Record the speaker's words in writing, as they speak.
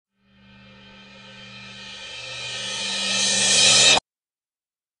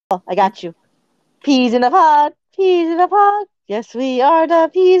I got you. Peas in a pod. Peas in a pod. Yes, we are the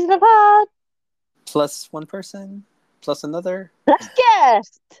peas in a pod. Plus one person, plus another. Let's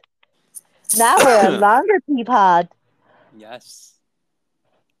guest. Now we're a longer pea pod. Yes,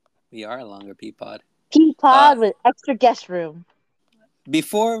 we are a longer Peapod. Pea Uh, pod with extra guest room.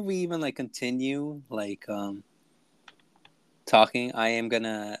 Before we even continue talking, I am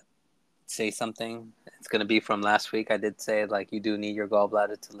gonna say something. It's gonna be from last week. I did say you do need your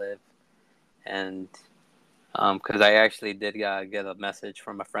gallbladder to live, and because I actually did get a message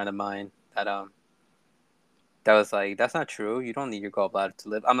from a friend of mine that was like, that's not true. You don't need your gallbladder to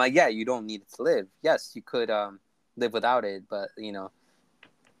live. I'm like, yeah, you don't need it to live. Yes, you could live without it, but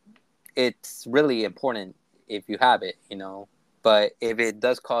it's really important if you have it. But if it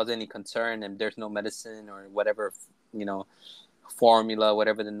does cause any concern and there's no medicine or whatever, you know, formula,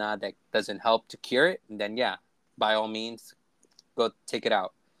 whatever the not that doesn't help to cure it, then yeah, by all means, go take it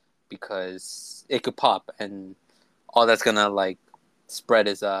out because it could pop and all that's gonna spread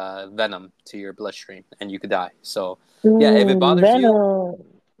is venom to your bloodstream and you could die. So yeah, Venom.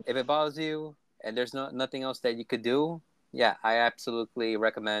 if it bothers you and there's nothing else that you could do, yeah, I absolutely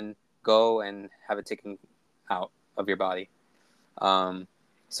recommend go and have it taken out of your body. Um,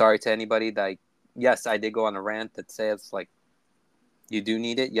 Sorry to anybody that, yes, I did go on a rant that says you do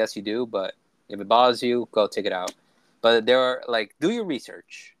need it. Yes, you do, but if it bothers you, go take it out. But there are do your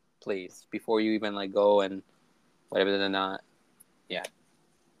research, please, before you even go and whatever they're not. Yeah.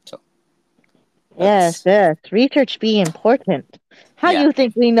 So Yes, that's yes. Research be important. How yeah. you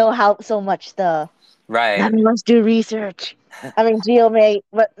think we know how so much stuff? Right. None of us do research. I mean, Geo may,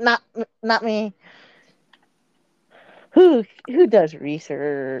 but not me. Who does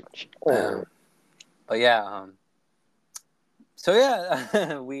research? Oh, But yeah, so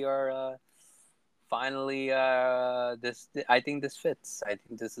yeah, we are finally this I think this fits. I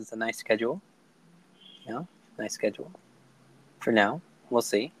think this is a nice schedule. Yeah, nice schedule. For now, we'll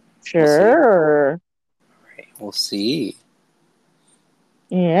see. We'll see. sure. Right, we'll see.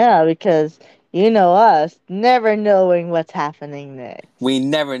 Yeah, because you know us, never knowing what's happening next. We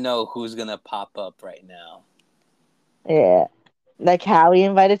never know who's gonna pop up right now. Yeah, like how he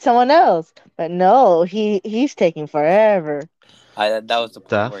invited someone else, but no, he's taking forever. That was the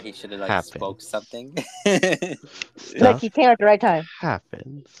point where Stuff he should have spoke happens. something. Like he Stuff came at the right time.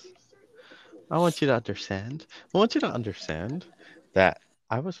 happens. I want you to understand. I want you to understand that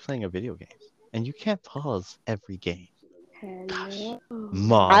I was playing a video game, and you can't pause every game. Gosh, Hello. I'm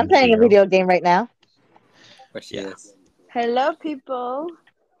Mom, playing a Geo. video game right now. Where she Yeah. is. Hello, people.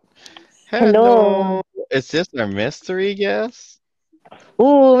 Hello. Hello. Is this our mystery guest?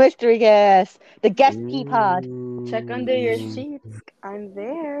 Ooh, mystery guest. The guest pea pod. Check under your Ooh. sheets. I'm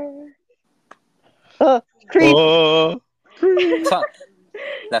there. Creep. Oh,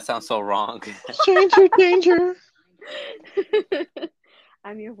 That sounds so wrong. danger, danger.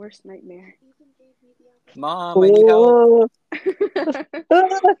 I'm your worst nightmare. Mom, I need help.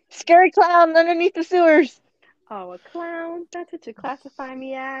 Ooh. Scary clown underneath the sewers. Oh, a clown? That's what you classify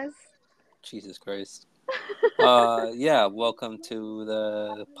me as? Jesus Christ. Yeah, welcome to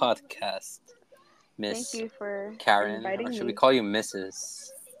the podcast, Thank Miss you for Karen. Or inviting should we me. call you Mrs.?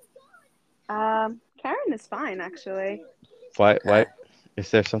 Karen is fine, actually. Why? Okay. Is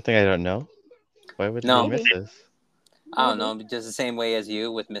there something I don't know? Why would it be No, Maybe. Mrs.? I don't Maybe. know. Just the same way as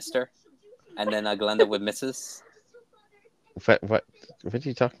you with Mister, and then Glenda with Mrs. What are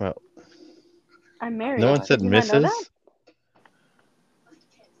you talking about? I'm No married. one God. said Did you not know that? Mrs.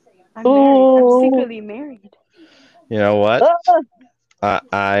 I'm married. I'm Ooh. secretly married. You know what? Oh,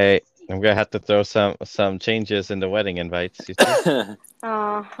 I'm gonna have to throw some changes in the wedding invites. You see? No.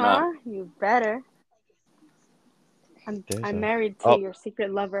 Uh-huh. You better. There's I'm a. married to Oh, your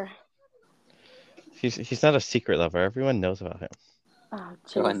secret lover. he's not a secret lover. Everyone knows about him. Oh,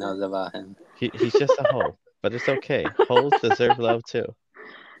 Everyone Jesus. knows about him. He's just a hoe, but it's okay. Hoes deserve love too.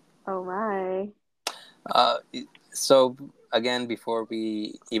 Oh my. Uh, so again, before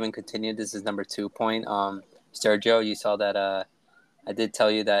we even continue, this is number 2 point. Sergio, you saw that. I did tell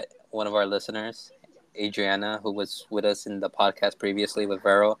you that one of our listeners, Adriana, who was with us in the podcast previously with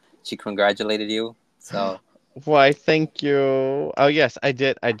Vero, she congratulated you. So Why? Thank you. Oh yes, I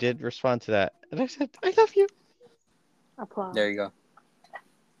did. I did respond to that, and I said I love you. Applause. there you go.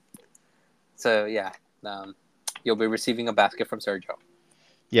 So yeah, um, you'll be receiving a basket from Sergio.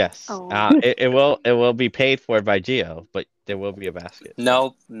 Yes. Oh. It will be paid for by Geo, but there will be a basket. So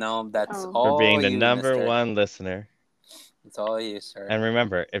Nope, no, that's Oh. for all being the you, number Mister. one listener. It's all you, sir. And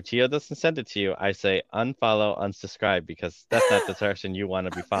remember, if Geo doesn't send it to you, I say unfollow, unsubscribe because that's not the person you want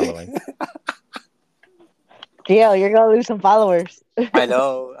to be following. Gio, you're gonna lose some followers. I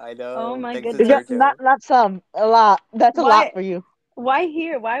know. Oh my Thanks to goodness. Sergio. Not some, a lot. That's a lot Why? for you. Why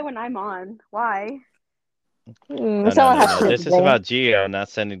here? Why when I'm on? Why? No, Someone has to no. take This the is blame. about Gio not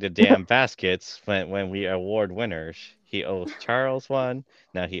sending the damn baskets when we award winners. He owes Charles one.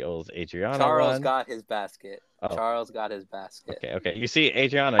 Now he owes Adriana Charles one. got his basket. Oh, Charles got his basket. okay. You see,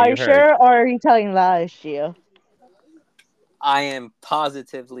 Adriana, Are you you heard. sure, or are you telling lies, Gio? I am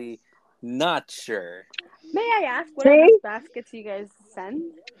positively not sure. May I ask what are See? those baskets you guys send?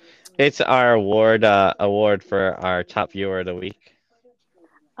 It's our award for our top viewer of the week.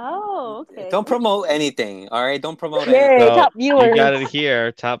 Oh, okay. Don't promote anything, all right? Don't promote Yay, anything. So top you viewers. got it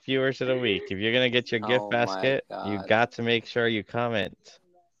here, top viewers of the week. If you're gonna get your gift Oh my basket, you god. got to make sure you comment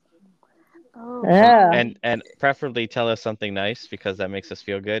Oh, Yeah. God. and preferably tell us something nice because that makes us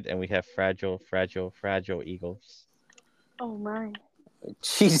feel good. And we have fragile eagles. Oh my.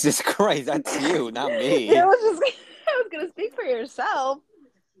 Jesus Christ, that's you, not me. It was just. I was gonna speak for yourself.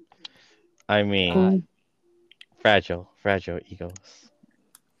 I mean, God. fragile eagles.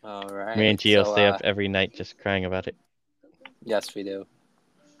 All right. Me and Gio so, stay up every night just crying about it. Yes, we do.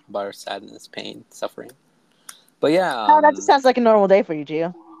 About our sadness, pain, suffering. But yeah, Oh, that just sounds like a normal day for you,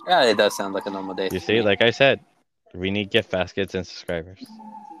 Gio. yeah, it does sound like a normal day. You for see, me. like I said, we need gift baskets and subscribers.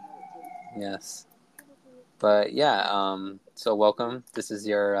 Yes. But yeah, so welcome. This is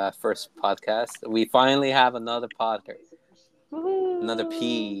your first podcast. We finally have another podcast. Woohoo. Another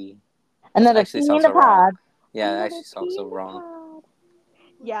P. Another actually pea sounds in the so wrong. pod. Yeah, that Another actually sounds so pea in the wrong. pod.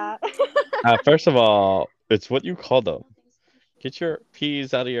 Yeah. First of all, it's what you call them. Get your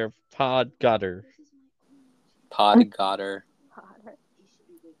peas out of your pod gutter. Pod Goddard.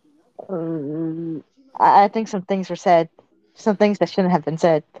 I think some things were said. Some things that shouldn't have been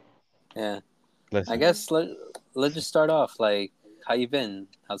said. Yeah. Listen. I guess let's just start off. Like, how you been?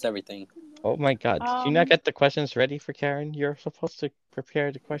 How's everything? Oh my God! Did you not get the questions ready for Karen? You're supposed to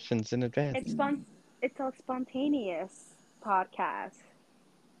prepare the questions in advance. It's a spontaneous podcast.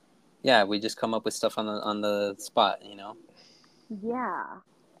 Yeah, we just come up with stuff on the spot, you know. Yeah.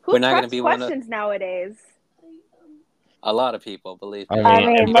 We're Who not gonna preps be one of questions nowadays? a lot of people, believe me. I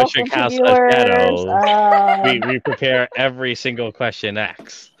mean, in most Bushwick House of interviewers. Shadows, we prepare every single question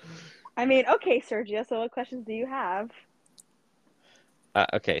X. I mean, okay, Sergio. So, what questions do you have?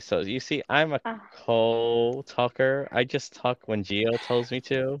 Okay, so you see, I'm a co-talker. I just talk when Gio tells me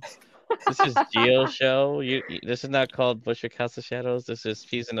to. This is Gio's show. This is not called Bushwick House of Shadows. This is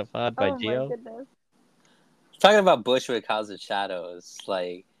Peas in the Pod by Oh my Gio. goodness. Talking about Bushwick House of Shadows,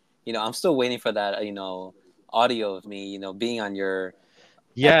 like, I'm still waiting for that, audio of me, being on your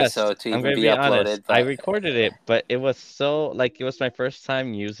episode to I'm even gonna be be uploaded. honest. But I recorded it, but it was it was my first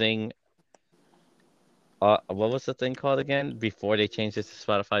time using. What was the thing called again? Before they changed it to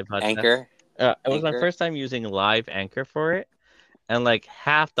Spotify podcast. Anchor. It was my Anchor? first time using live Anchor for it, and like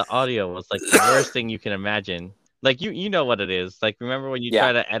half the audio was like the worst thing you can imagine. Like you know what it is. Like remember when you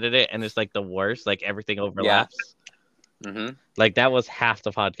try to edit it and it's like the worst, like everything overlaps. Mm-hmm. Like that was half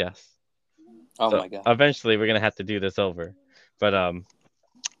the podcast. Oh So my god. eventually we're gonna have to do this over, but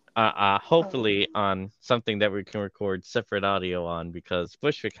hopefully on something that we can record separate audio on because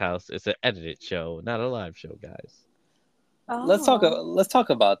Bushwick House is an edited show, not a live show, guys. Oh. Let's talk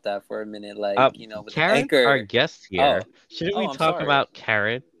about that for a minute. Like, with Karen's Anchor. our guest here. Shouldn't we I'm talk sorry. about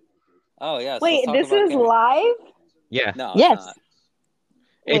Karen? Oh yes. Wait, let's talk this about is Karen. live? Yeah. No, Yes. it's not.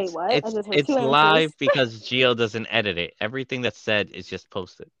 Wait, what? I just heard It's two answers. live because Gio doesn't edit it. Everything that's said is just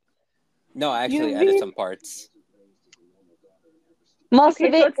posted. No, I actually You edit mean- some parts. Most Okay,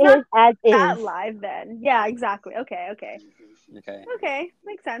 of so it it's not is as That is. live then. Yeah, exactly. Okay. Okay.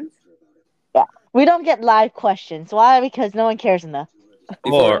 Makes sense. We don't get live questions. Why? Because no one cares enough.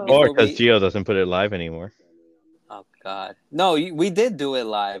 Or Before because we. Gio doesn't put it live anymore. Oh God. No, we did do it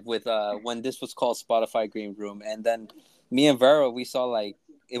live with when this was called Spotify Green Room, and then me and Vera, we saw like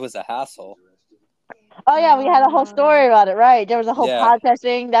it was a hassle. Oh yeah, we had a whole story about it, right? There was a whole Yeah. podcast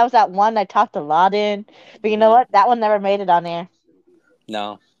thing. That was that one I talked a lot in. But you know what? That one never made it on air.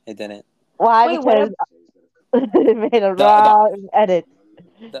 No, it didn't. Why? Wait, what Because it made a wrong edit.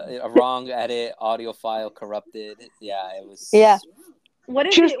 A wrong edit, audio file corrupted. Yeah, it was. Yeah. What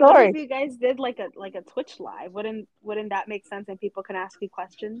if True what story. if you guys did like a Twitch live? Wouldn't that make sense and people can ask you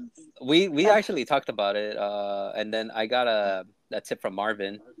questions? We actually talked about it, and then I got a tip from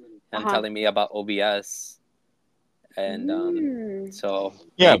Marvin, and telling me about OBS, and so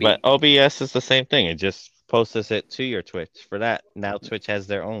Yeah, maybe. but OBS is the same thing. It just posts it to your Twitch. For that, now Twitch has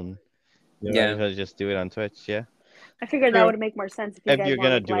their own. You might as well just do it on Twitch. Yeah. I figured that would make more sense if you If guys you're gonna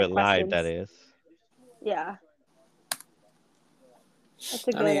wanted do live it live, questions. that is. Yeah. That's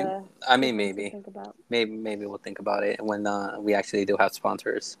a I good. mean, I mean, good thing to maybe, think about. maybe we'll think about it when we actually do have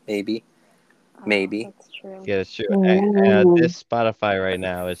sponsors. Maybe, Oh, maybe. that's true. Yeah, it's true. Ooh. This Spotify right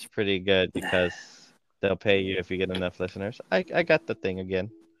now is pretty good because they'll pay you if you get enough listeners. I got the thing again,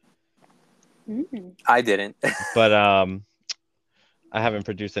 Mm. I didn't. but I haven't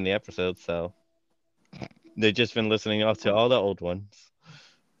produced any episodes, so they've just been listening off to all the old ones.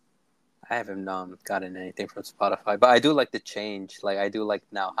 I haven't gotten anything from Spotify, but I do like the change. Like I do like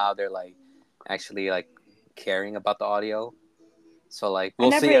now how they're like actually like caring about the audio. So like I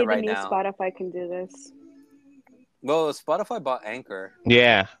we'll never see it even right knew now. Spotify can do this. Well, Spotify bought Anchor.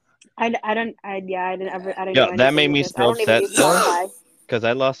 Yeah, I didn't I didn't yo, know that anything made with me this. I so don't even upset use though, Spotify. because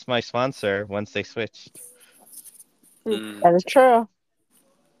I lost my sponsor once they switched. Mm, That is true.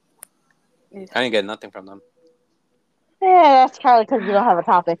 I didn't get nothing from them. Yeah, that's probably because you don't have a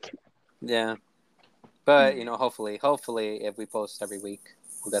topic. Yeah, but hopefully, if we post every week,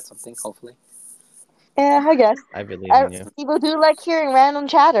 we'll get something. Hopefully, Yeah, I guess. I believe in you. People do like hearing random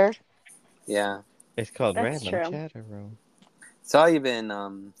chatter. yeah. It's called That's Random true. Chatter Room. So how you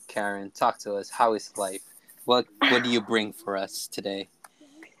been, Karen? Talk to us. How is life? What do you bring for us today?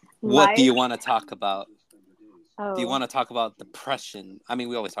 What do you Life? want to talk about? Oh. Do you want to talk about depression? I mean,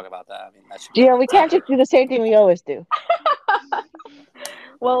 we always talk about that. I mean, that should be Gio, we can't just do the same thing we always do.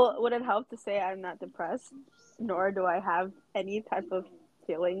 Well, would it help to say I'm not depressed, nor do I have any type of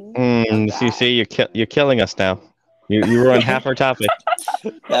feeling of You that? see, you're killing us now. You ruined half our topic.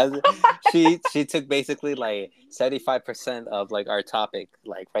 she took basically like 75% of like our topic,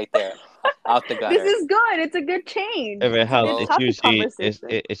 like right there, out the gutter. This is good. It's a good change. If it It's a helps, good Well, topic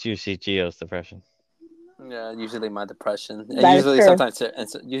conversation. it's usually Geo's depression. yeah, usually my depression, and That is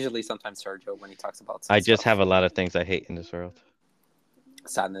usually true. sometimes Sergio when he talks about I some just stuff. have a lot of things I hate in this world.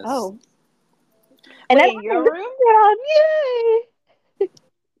 Sadness. Oh, And wait, then in your room? Yay!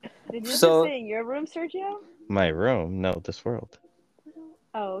 Did you So- just say in your room, Sergio? My room? No, this world.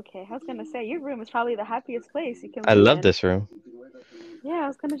 Oh, okay. I was gonna say your room is probably the happiest place you can I live love in. this room. Yeah, I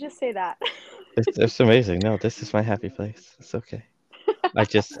was gonna just say that. It's amazing. No, this is my happy place. It's okay. I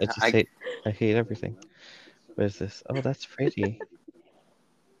just I- hate everything. What is this? Oh, that's pretty.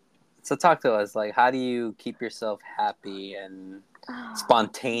 So talk to us. Like, how do you keep yourself happy and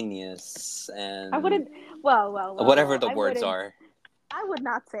spontaneous and I wouldn't. Well, whatever the I words wouldn't- are? I would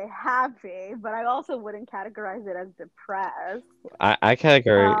not say happy, but I also wouldn't categorize it as depressed. I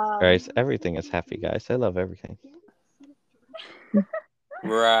categorize everything as happy, guys. I love everything. I wish we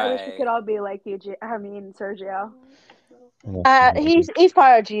Right. could all be like you, Sergio. He's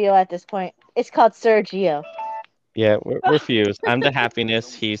part of Gio at this point. It's called Sir Gio. Yeah, we're fused. I'm the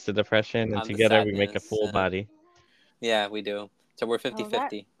happiness, he's the depression, and I'm the together we make a sadness, full body. Yeah, we do. So we're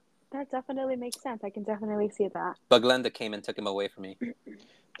 50-50. That definitely makes sense. I can definitely see that. But Glenda came and took him away from me.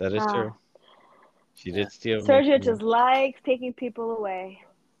 That is true. She did steal me Sergio from just you. likes taking people away.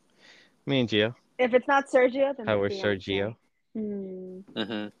 Me and Gio. If it's not Sergio, then How my we're fiance. Sergio.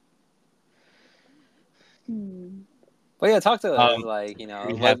 Mm-hmm. Hmm. But yeah, talk to us. Um, Like, we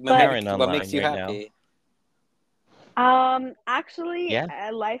what, have what, Karen what online makes you right now. happy? Actually, Yeah.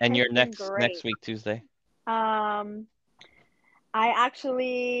 life And has you're been next great. week Tuesday. I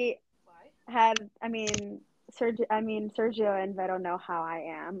actually Sergio and Vero know how I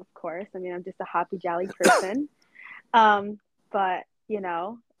am, of course. I mean, I'm just a happy, jolly person. But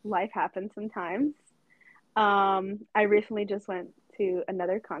life happens sometimes. I recently just went to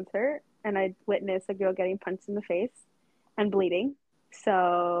another concert and I witnessed a girl getting punched in the face and bleeding.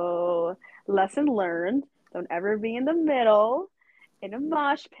 So, lesson learned: don't ever be in the middle in a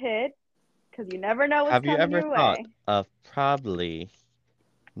mosh pit because you never know what's Have you coming ever your thought way. of probably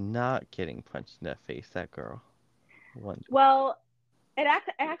not getting punched in the face, that girl? Wonder. Well, it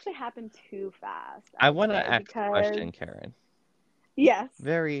actually happened too fast. I would want to say, ask a because question, Karen. yes,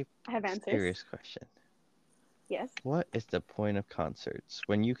 Very I have answers. serious question. Yes. What is the point of concerts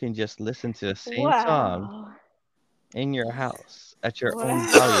when you can just listen to the same song Wow. in your house at your own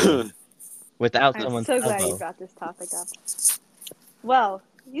Wow. volume without I'm someone's so glad you elbow? brought this topic up. Well,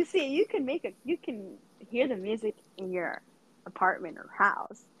 you see, you can hear the music in your apartment or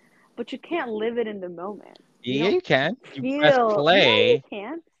house, but you can't live it in the moment. Yeah, you can. You press No, you play,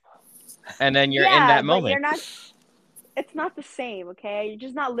 can't. and then you're in that but you're moment. not. It's not the same, okay? You're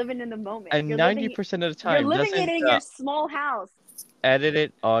just not living in the moment. And You're 90% of the You're time, living it doesn't in the your small house.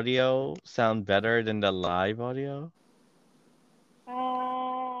 edited audio sound better than the live audio?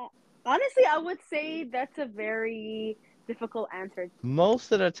 Honestly, I would say that's a very difficult answer.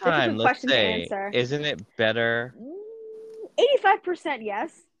 Most of the time, Difficult let's question to say, answer. isn't it better? 85%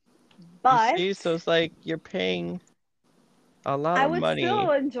 yes, but You see, so it's like you're paying A lot I of would money.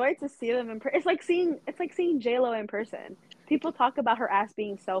 still enjoy to see them in person. It's like seeing J-Lo in person. People talk about her ass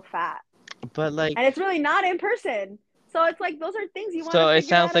being so fat, But and it's like, really not in person. So it's like those are things you want to so it figure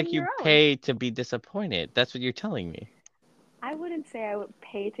sounds out like on you your own. pay to be disappointed. That's what you're telling me. I wouldn't say I would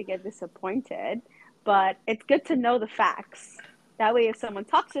pay to get disappointed, but it's good to know the facts. That way, if someone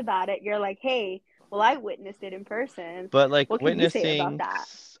talks about it, you're like, hey, well, I witnessed it in person. But like What can you say about witnessing that?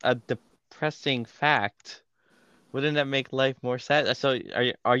 a depressing fact, wouldn't that make life more sad? So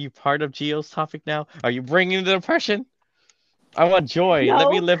are you part of Geo's topic now? Are you bringing the depression? I want joy. Let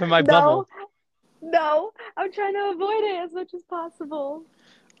me No, live in my no, bubble. no. I'm trying to avoid it as much as possible.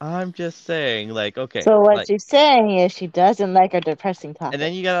 I'm just saying, like, okay, So what like, you're saying is she doesn't like our depressing and topic.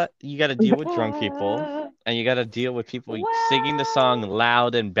 then you gotta deal with drunk people, and you gotta deal with people singing the song Well,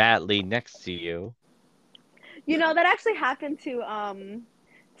 loud and badly next to you. that actually happened to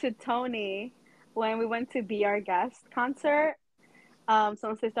Tony when we went to Be Our Guest concert. So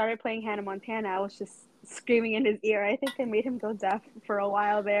once they started playing Hannah Montana, I was just screaming in his ear. I think they made him go deaf for a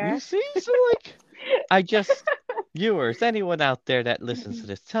while You there. see, so like, I just viewers, anyone out there that listens to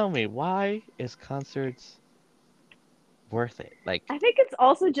this, tell me why is concerts worth it? Like, I think it's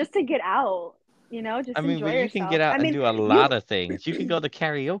also just to get out, I just mean, but enjoy you can get yourself. out I and mean, do a lot you, of things. You can go to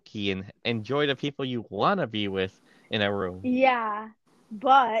karaoke and enjoy the people you want to be with in a room. yeah,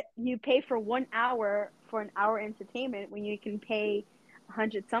 but you pay for 1 hour for an hour entertainment when you can pay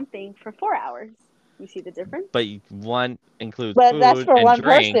 100 something for 4 hours. You see the difference? But one includes But that's food for and one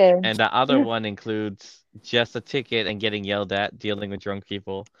drink, person. and the other one includes just a ticket and getting yelled at, dealing with drunk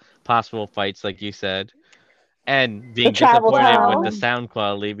people, possible fights, like you said, and The being travel disappointed with the Well, time. sound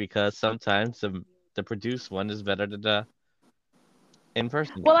quality because sometimes the produced one is better than the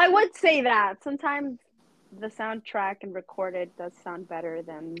in-person well, one. I would say that sometimes the soundtrack and recorded does sound better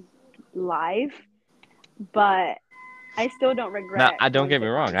than live, but I still don't Now, regret I don't going get me to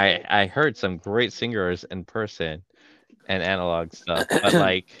wrong. I concerts. heard some great singers in person and analog stuff, but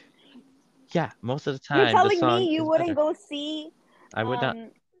like, yeah, most of the You're time the telling song me you is wouldn't better. go see I would not.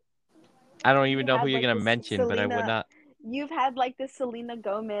 um I don't even you know who had you're like gonna this mention, but I would Selena not. you've had like this Selena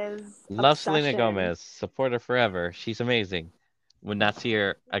Gomez Love Selena obsession. Gomez. Support her forever. She's amazing. Would not see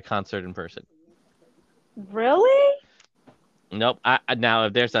her at concert in person. Really? Nope. Now,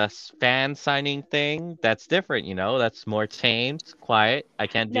 if there's a fan signing thing, that's different. That's more tamed, quiet. I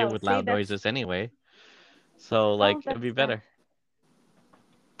can't deal No, with see loud that's noises anyway. So, oh like, it'd that's be fair. better.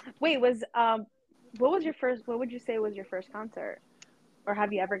 Wait, what would you say was your first concert? Or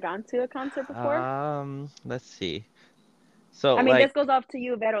have you ever gone to a concert before? Let's see. So, I mean, like, this goes off to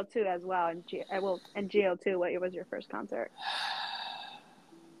you, Vero, too, as well, and Gio too. What was your first concert?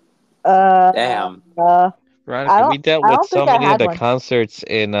 Uh, Damn. I Veronica, don't. we dealt I with don't so think I many of had the one. concerts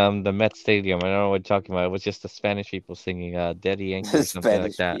in the Met Stadium. I don't know what you're talking about. It was just the Spanish people singing Daddy Yankee or something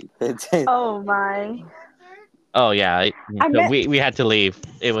like Spanish that. people. Oh my! Oh yeah, I met. we had to leave.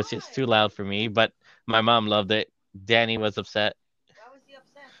 It was just too loud for me, but my mom loved it. Danny was upset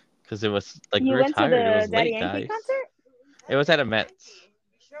because it was like we You were went to tired. It the was Daddy late, Yankee guys. concert? It was at a Mets.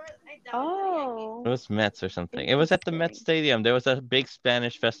 It Oh, was Mets or something. It was at the Met interesting. Stadium. There was a big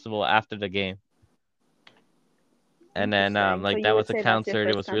Spanish festival after the game. And then Interesting. So like you that would was a say that's your concert. It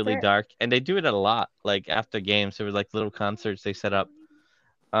first was really concert? dark. And they do it a lot. Like after games, there was like little concerts they set up.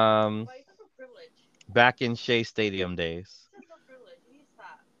 Um Back in Shea Stadium days.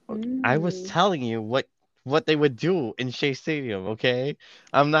 I was Mm. telling you what they would do in Shea Stadium, okay?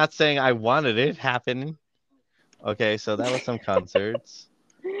 I'm not saying I wanted it happening. Okay, so that was some concerts.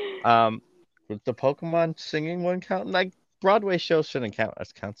 Um with the Pokemon singing one count, like Broadway shows shouldn't count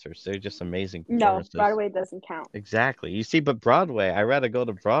as concerts. They're just amazing No, performances. Broadway doesn't count. Exactly. You see, but Broadway, I'd rather go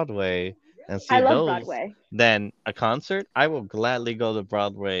to Broadway and I see love those Broadway. than a concert. I will gladly go to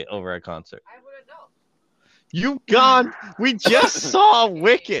Broadway over a concert. You gone? We just saw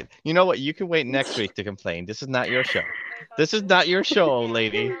Wicked. You know what? You can wait next week to complain. This is not your show. This is not your show, old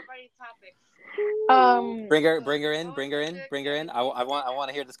lady. Um. Bring her in. I want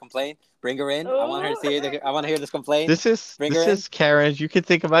to hear this complaint. Bring her in. I want her to Oh. see. I want to hear this complaint. Bring her This in. is Karen. You can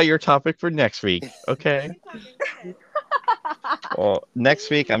think about your topic for next week, okay? Well, next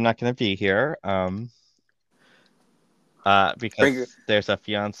week I'm not gonna be here. Bring her. Because there's a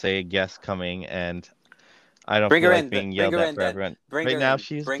fiance guest coming, and I don't Bring feel her like in. being Bring yelled her at in. for Then everyone. bring Right her now, in.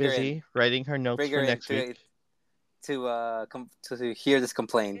 she's Bring her in. busy writing her notes Bring for her in next week. to hear this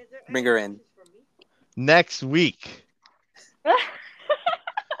complaint. Bring her in. Next week.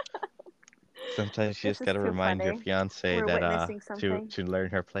 Sometimes you This just is gotta too remind your funny. fiance We're that witnessing to something. learn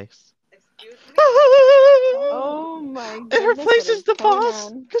her place. Oh my And her goodness, what place is is the going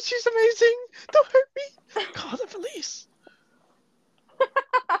boss, on? because she's amazing. Don't hurt me. Call the police.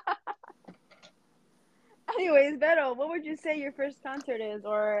 anyways, Beto, what would you say your first concert is,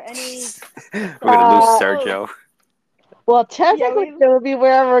 or any? We're gonna lose Uh, Sergio. well, Yeah, technically, it would be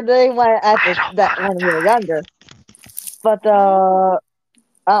wherever they went at that when we were younger. But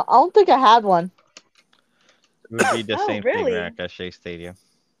I don't think I had one. It would be the Oh, same thing, really? Rack, at Shea Stadium.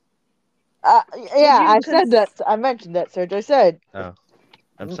 Would Yeah, you I said that. I mentioned that, Sergio. I said Oh,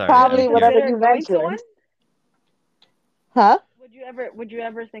 I'm sorry. I would you didn't probably hear. whatever consider you going to one? mentioned. Huh? Would you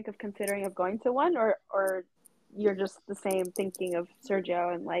ever think of considering of going to one, or you're just the same thinking of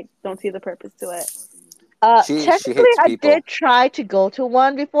Sergio and like don't see the purpose to it? She Technically, hates I people. did try to go to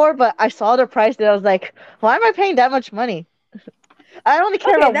one before, but I saw the price and I was like, why am I paying that much money? I only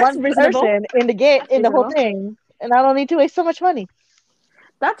care Okay, about that's one reasonable. person in the game, That's in the whole reasonable. thing, and I don't need to waste so much money.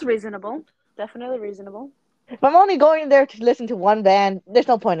 That's reasonable. Definitely reasonable. If I'm only going there to listen to one band, there's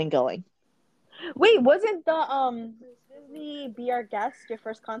no point in going. Wait, wasn't the Disney Be Our Guest your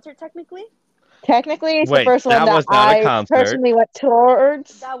first concert technically? Technically, it's the Wait, first one that that was not a I concert. personally went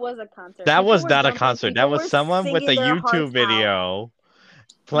towards. That was a concert. That People was were not a jumping. concert. That People was were someone with a singing their hearts YouTube out. video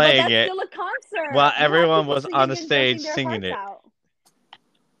But playing that's it still a concert. while You have everyone people was on singing the and stage jumping their singing hearts it. out.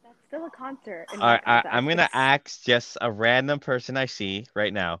 That's still a concert in my I'm context. gonna ask just a random person I see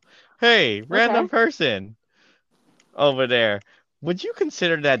right now. Hey, random Okay. person over there. Would you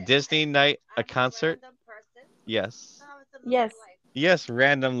consider that Disney night a concert? Yes. Yes. Yes,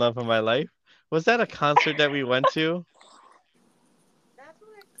 random love of my life. Was that a concert that we went to?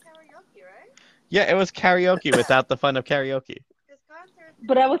 Yeah, it was karaoke without the fun of karaoke.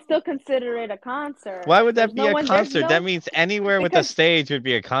 But I would still consider it a concert. Why would There's that be no a one. There's concert? That no means anywhere with a because stage would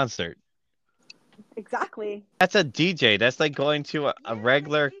be a concert. exactly. That's a DJ. That's like going to a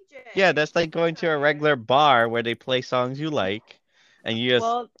regular. Yeah, that's like going to a regular bar where they play songs you like, and you just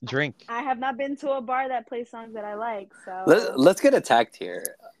Well, drink. I have not been to a bar that plays songs that I like. So Let's get attacked here.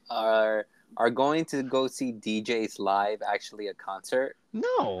 Are going to go see DJs live actually a concert?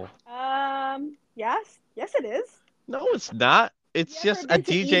 No, yes, it is. no, it's not. It's You ever just a been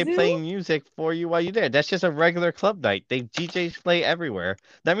to DJ Izu? playing music for you while you're there. That's just a regular club night. They DJs play everywhere.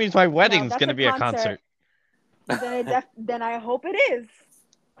 That means my No, wedding's that's gonna a be a concert. concert. Then I hope it is.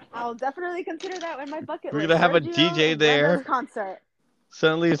 I'll definitely consider that in my bucket We're list. gonna have a Sergio DJ and Brenda's there. concert.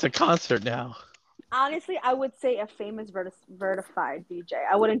 Suddenly, it's a concert now. Honestly, I would say a famous verified DJ.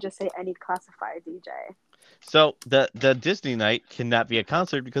 I wouldn't just say any classified DJ. So the Disney night cannot be a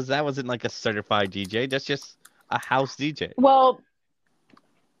concert because that wasn't like a certified DJ. That's just a house DJ. Well,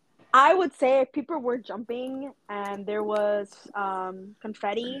 I would say if people were jumping and there was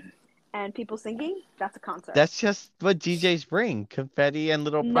confetti and people singing, that's a concert. That's just what DJs bring: confetti and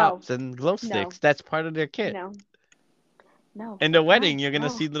little props and glow sticks. That's part of their kit. No. In the wedding, you're gonna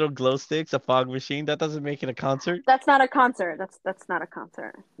No. see little glow sticks, a fog machine. That doesn't make it a concert. That's not a concert. That's not a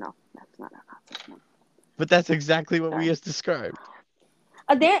concert. No, that's not a concert. No. But that's exactly what we just described.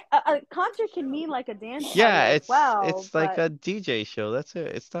 A concert can mean like a dance. Yeah, as well, it's like a DJ show. That's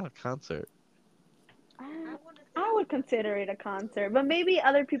it. It's not a concert. I would consider it a concert, but maybe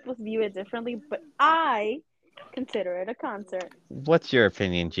other people view it differently. But I consider it a concert. What's your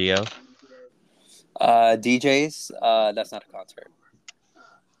opinion, Gio? DJs, that's not a concert.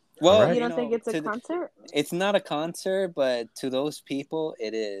 Well, Right. You don't think it's a concert? It's not a concert, but to those people,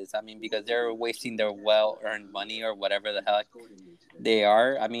 it is. I mean, because they're wasting their well-earned money or whatever the heck they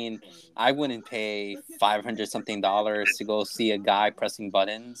are. I mean, I wouldn't pay $500 something to go see a guy pressing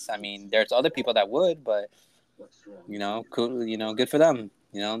buttons. I mean, there's other people that would, but cool. Good for them.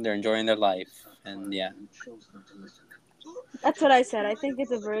 They're enjoying their life, and yeah. That's what I said. I think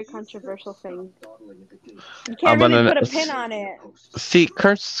it's a very controversial thing. You can't really put a pin on it. See,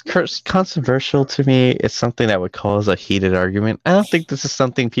 controversial to me is something that would cause a heated argument. I don't think this is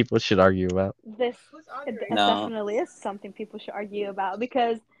something people should argue about. It definitely is something people should argue about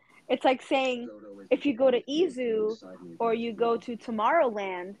because it's like saying if you go to Izu or you go to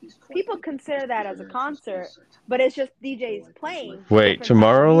Tomorrowland, people consider that as a concert, but it's just DJs playing. Wait,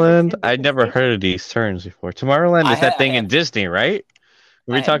 Tomorrowland? I'd never heard of these terms before. Tomorrowland is that thing in Disney, right?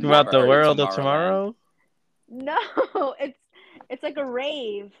 Were we talking about the world of tomorrow? No, it's like a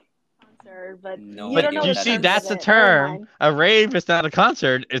rave concert, but No, you don't know. But you see, that's the term. A rave is not a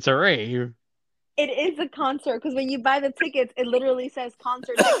concert; it's a rave. It is a concert because when you buy the tickets, it literally says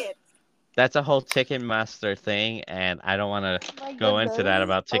concert tickets. That's a whole Ticketmaster thing, and I don't want to go into that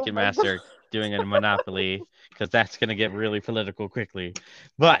about Ticketmaster doing a monopoly because that's going to get really political quickly.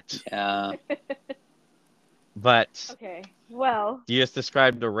 But okay, well, you just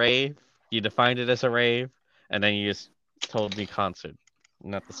described a rave. You defined it as a rave, and then you just told me concert.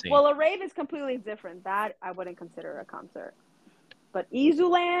 Not the same. Well, a rave is completely different. That I wouldn't consider a concert. But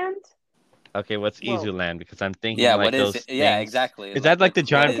Izuland, Okay, what's Whoa. Izuland? Because I'm thinking Yeah, like what is those it? Yeah, things. exactly. Is that like the what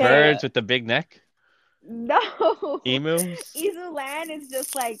giant is Okay. birds with the big neck? No. Emus? Izuland is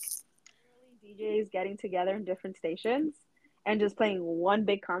just like DJs getting together in different stations and just playing one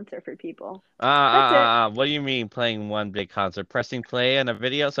big concert for people. That's it. What do you mean playing one big concert? Pressing play on a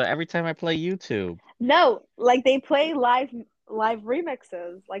video? So every time I play YouTube. No, like they play live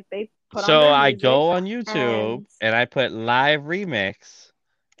remixes. Like they put on So their I music go on YouTube and and I put live remix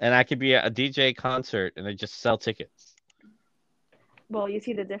and I could be at a DJ concert and I just sell tickets. well, you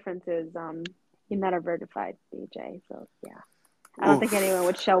see the difference is you're not a verified DJ, so yeah. I don't think anyone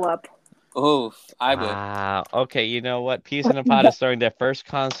would Oof. show up. Oof. I would. Wow. Okay, you know what? Peas in a Pod is throwing their first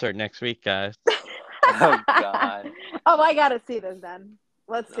concert next week, guys. Oh God. Oh, I gotta see this then.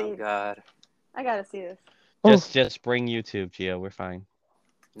 Let's Oh see. God. I gotta see this. Just bring YouTube, Gio. We're fine.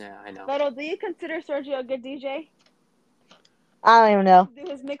 Yeah, I know. Beto, do you consider Sergio a good DJ? I don't even know. Do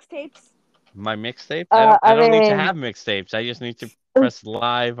his mixtapes? My mixtape? I I don't need to mean, have mixtapes. I just need to press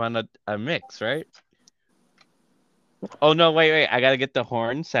live on a mix, right? Oh no, wait. I gotta get the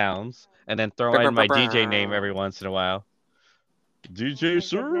horn sounds and then throw in my DJ name every once in a while. Oh DJ my goodness.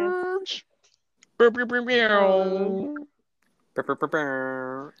 Surge. Bow, bow, bow, Oh,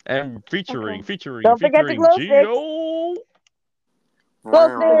 bow. And featuring okay. don't forget the glow sticks. Gio. Glow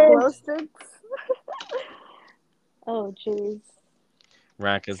The glow sticks. sticks. Oh, jeez.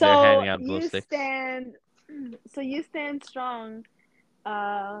 Right, because they're So handing out glow you sticks. stand. So you stand strong,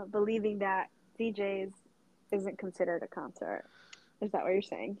 believing that DJs isn't considered a concert. Is that what you're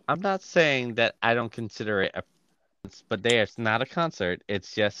saying? I'm not saying that I don't consider it a but it's not a concert.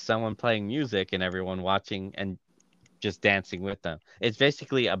 It's just someone playing music and everyone watching and just dancing with them. It's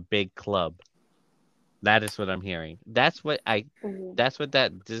basically a big club. That is what I'm hearing. Mhm. That's what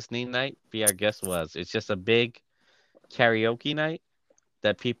that Disney night Be Our Guest was. It's just a big karaoke night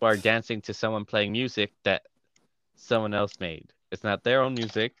that people are dancing to someone playing music that someone else made. It's not their own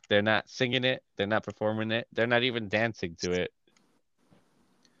music. They're not singing it. They're not performing it. They're not even dancing to it.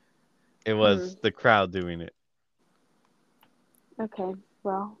 It was Mm, the crowd doing it. okay.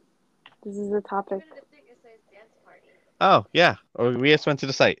 Well, this is a topic. Oh, yeah. Or we just went to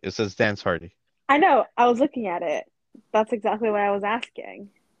the site. It says dance party. I know. I was looking at it. That's exactly what I was asking.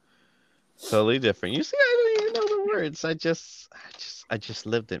 Totally different. You see, I don't even know the words. I just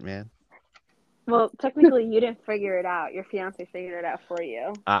lived it, man. Well, technically, you didn't figure it out. Your fiance figured it out for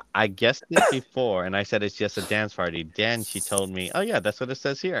you. I guessed it before, and I said it's just a dance party. Then she told me, "Oh yeah, that's what it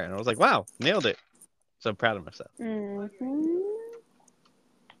says here," and I was like, "Wow, nailed it!" So proud of myself.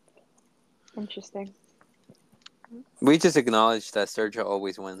 Interesting. We just acknowledge that Sergio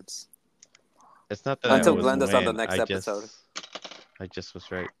always wins. It's not that I Until always Glenn does on the win. next episode. I just was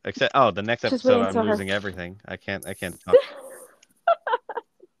right. Except, oh, the next Just episode, wait I'm until her. losing everything. I can't talk.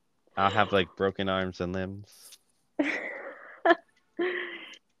 I'll have like broken arms and limbs. But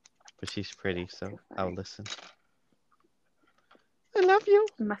she's pretty, so I'll listen. I love you.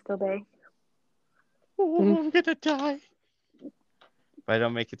 Must obey. Oh, I'm gonna die. If I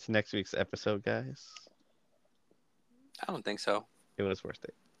don't make it to next week's episode, guys, I don't think so. it was worth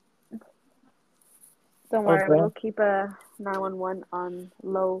it. Don't worry, Okay. we'll keep a 911 on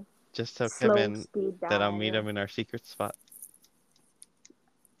low, Just tell slow Kevin speed that I'll meet dial. him in our secret spot.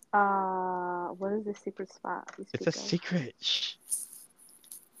 What is the secret spot you It's speak a of? secret. Shh.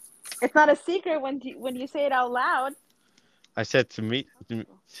 It's not a secret when you say it out loud. I said to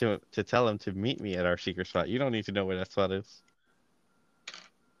tell him to meet me at our secret spot. You don't need to know where that spot is.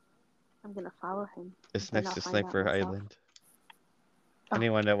 I'm gonna follow him. It's Then next I'll to find out Sniper myself. Island. Oh.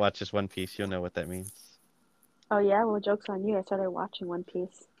 Anyone that watches One Piece, you'll know what that means. Oh yeah, well, joke's on you. I started watching One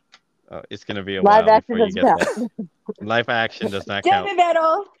Piece. Oh, it's gonna be a Live while action before you doesn't get count. that. Live action does not Damn count. it,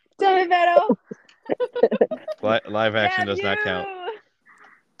 Beto! Damn it, Beto! Live action Damn does not count. you!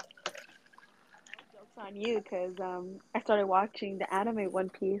 Joke's on you, cause I started watching the anime One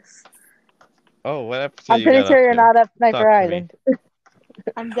Piece. Oh, what episode I'm you pretty got sure up you're to? not up Sniper Talk to me. Island.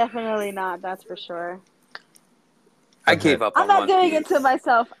 I'm definitely not. That's for sure. I Go gave ahead. up I'm on not One doing Piece. it to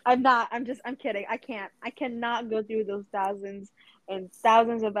myself. I'm not. I'm kidding. I can't. I cannot go through those thousands and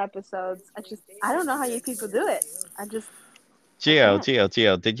thousands of episodes. I don't know how you people do it.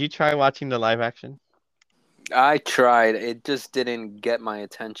 Gio, did you try watching the live action? I tried. It just didn't get my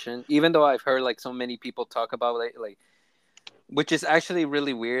attention. Even though I've heard like so many people talk about it, like which is actually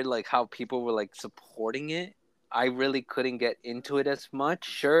really weird, like how people were like supporting it. I really couldn't get into it as much.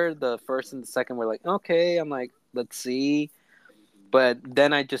 Sure, the first and the second were like, okay, I'm like, let's see. But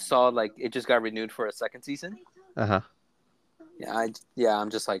then I just saw like it just got renewed for a second season. Uh-huh. I'm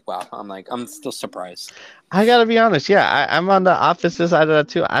just like, wow. I'm still surprised. I gotta be honest. Yeah, I'm on the opposite side of that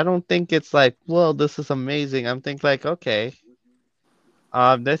too. I don't think it's like, well, this is amazing. I'm thinking like, okay,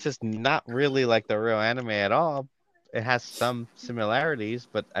 this is not really like the real anime at all. It has some similarities,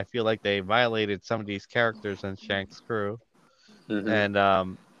 but I feel like they violated some of these characters in Shank's crew, Hmm. and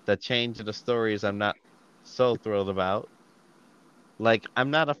the change of the stories I'm not so thrilled about. Like,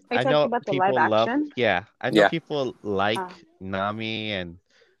 I'm not a. Are you I talking know about the live people love. action? Yeah, I know Yeah, people like Uh, Nami and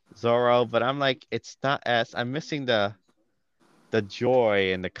Zoro, but I'm like, it's not as. I'm missing the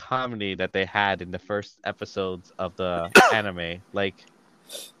joy and the comedy that they had in the first episodes of the anime. Like,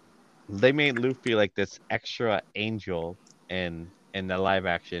 they made Luffy like this extra angel in the live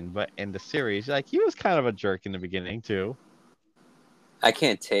action, but in the series, like he was kind of a jerk in the beginning too. I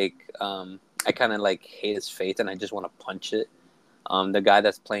can't take. I kind of like hate his face, and I just want to punch it. The guy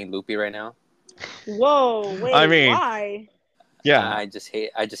that's playing Loopy right now. Whoa, I wait, mean, why? yeah, I just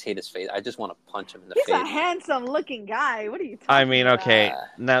hate his face. I just want to punch him in the He's a face. handsome looking guy. What are you I talking mean, about? okay.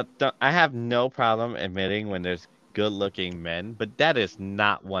 Now, I have no problem admitting when there's good-looking men, but that is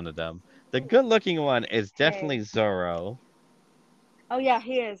not one of them. The good-looking one is Hey. definitely Zoro. Oh yeah,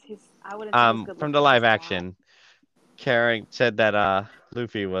 he is. I wouldn't say he's good From the looking. live He's not. action, Karen said that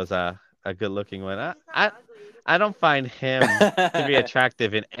Luffy was a good-looking one. I don't find him to be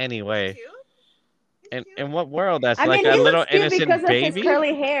attractive in any way. In what world? That's I like mean, a he little looks cute because innocent of his baby,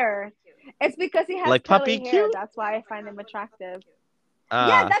 curly hair. It's because he has like puppy curly hair. cute. That's why I find him attractive.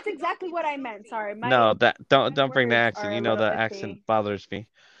 Yeah, Uh that's exactly what I meant. Sorry, my no, that don't bring the words accent. are You a know little the accent iffy. bothers me.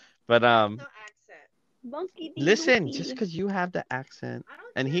 But Monkey D. listen, just Luffy. because you have the accent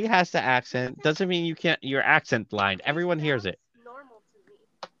and he has the accent doesn't mean you can't. You're accent blind. Everyone hears it.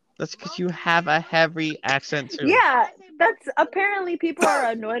 That's because you have a heavy accent too. Yeah, that's apparently people are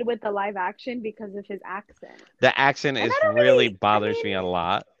annoyed with the live action because of his accent. The accent And is really bothers me a mean,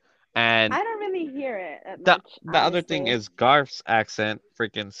 lot. And I don't really hear it that the much, the other thing honestly. is Garth's accent,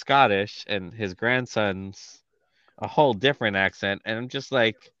 freaking Scottish, and his grandson's a whole different accent. And I'm just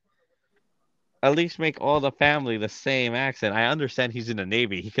like, at least make all the family the same accent. I understand he's in the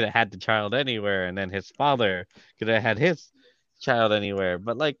Navy. He could have had the child anywhere, and then his father could have had his child anywhere.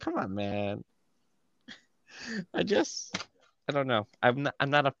 But like, come on, man. I just, I don't know. I'm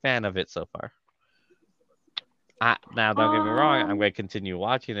not a fan of it so far. Now, don't get me wrong. I'm Um. going to continue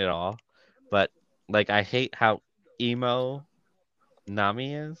watching it all, but like, I hate how emo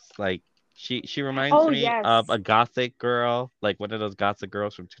Nami is. Like, she reminds Oh me of yes. a gothic girl, like one of those gothic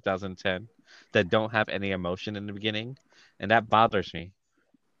girls from 2010 that don't have any emotion in the beginning, and that bothers me.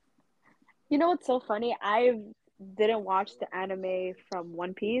 You know what's so funny? I didn't watch the anime from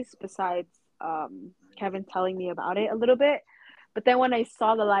One Piece besides Kevin telling me about it a little bit. But then when I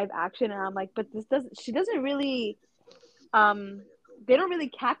saw the live action and I'm like, but this doesn't she doesn't really um they don't really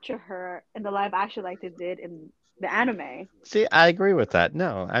capture her in the live action like they did in the anime. See, I agree with that.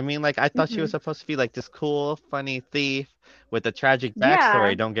 No, I mean, like, I thought she was Hmm. supposed to be like this cool, funny thief with a tragic Yeah.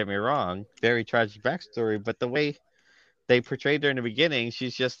 backstory. Don't get me wrong, very tragic backstory. But the way they portrayed her in the beginning,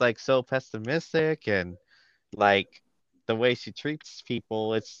 she's just like so pessimistic and like the way she treats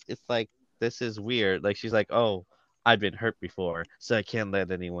people, it's like this is weird. Like she's like, "Oh, I've been hurt before, so I can't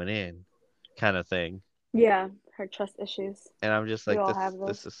let anyone in," kind of thing. Yeah. Her trust issues. And I'm just We like, all this have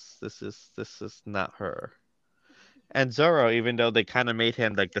this those. is this is this is not her. And Zoro, even though they kind of made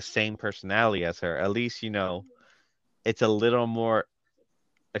him like the same personality as her, at least it's a little more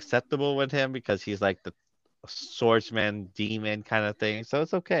acceptable with him because he's like the swordsman demon kind of thing. So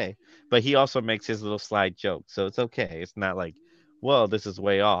it's okay. But he also makes his little slide joke. So it's okay. It's not like, well, this is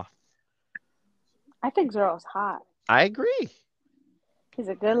way off. I think Zoro's hot. I agree. He's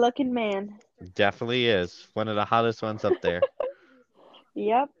a good looking man. Definitely is. One of the hottest ones up there.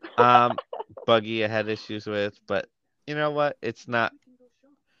 Yep. Um, Buggy I had issues with, but you know what? It's not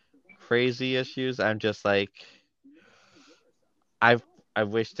crazy issues. I'm just like I I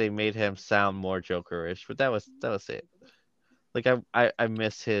wish they made him sound more Jokerish, but that was it. Like I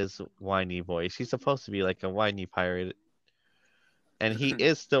miss his whiny voice. He's supposed to be like a whiny pirate, and he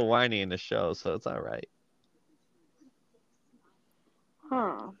is still whiny in the show, so it's all right.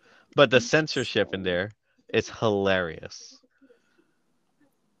 Huh. But the censorship in Interesting. there is hilarious.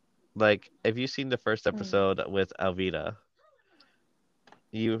 Like, if you've seen the first Hmm. episode with Alvita,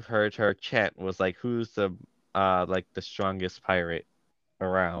 you heard her chant was like, "Who's the like the strongest pirate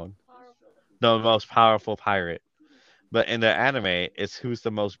around? The most powerful pirate." But in the anime, it's who's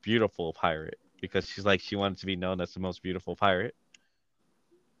the most beautiful pirate because she's like she wanted to be known as the most beautiful pirate.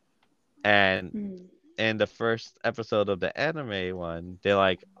 And Hmm. in the first episode of the anime one, they're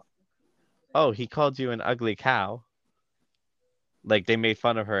like, "Oh, he called you an ugly cow." like they made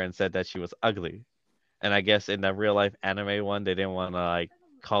fun of her and said that she was ugly. And I guess in the real life anime one, they didn't want to like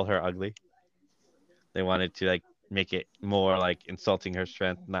call her ugly. They wanted to like make it more like insulting her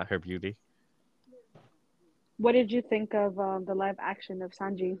strength, not her beauty. What did you think of the live action of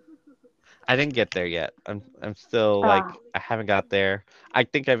Sanji? I didn't get there yet. I'm still Ah, like I haven't got there. I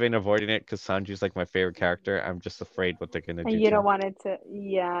think I've been avoiding it because Sanju's like my favorite character. I'm just afraid what they're gonna and do you to don't him. want it to.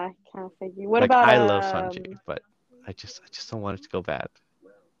 Yeah, kind of figure. What Like about I love Sanji, but I just don't want it to go bad.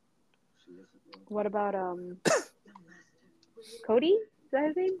 what about Cody? Is that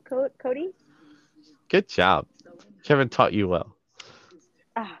his name? Cody? Good job. Kevin taught you well.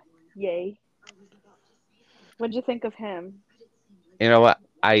 Ah, yay. What'd you think of him? You know what?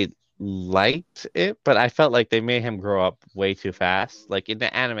 I liked it, but I felt like they made him grow up way too fast. Like in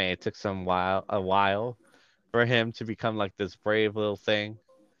the anime, it took a while for him to become like this brave little thing.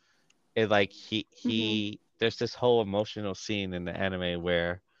 It like Hmm. there's this whole emotional scene in the anime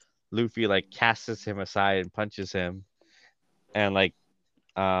where Luffy like casts him aside and punches him and like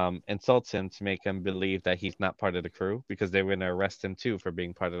insults him to make him believe that he's not part of the crew because they were gonna arrest him too for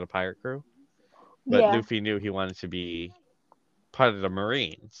being part of the pirate crew. But Yeah. Luffy knew he wanted to be part of the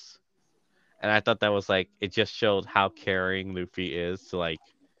Marines. And I thought that was like it just showed how caring Luffy is to like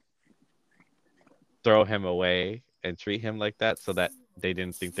throw him away and treat him like that so that they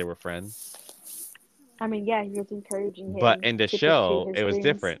didn't think they were friends. I mean, yeah, he was encouraging But him in the to pursue show, his it was dreams.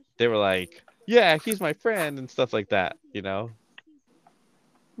 different. They were like, "Yeah, he's my friend" and stuff like that, you know?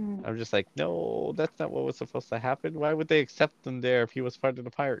 Mm. I'm just like, "No, that's not what was supposed to happen. Why would they accept him there if he was part of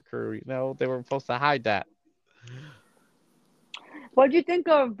the pirate crew, you know? They were supposed to hide that." What'd you think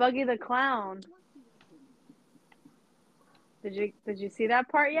of Buggy the Clown? Did you see that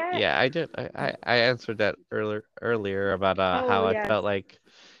part yet? Yeah, I did. I answered that earlier about Oh how I yes. felt like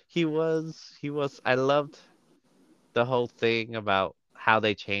he was I loved the whole thing about how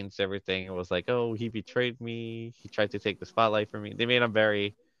they changed everything. It was like, oh, he betrayed me. He tried to take the spotlight from me. They made him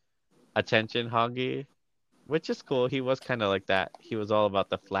very attention hoggy, which is cool. He was kind of like that. He was all about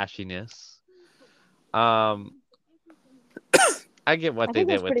the flashiness. Um, I get what I they think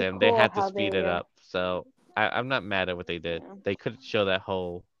it did was with pretty him. They cool had to how speed it they. up, so I'm not mad at what they did. Yeah. They could show that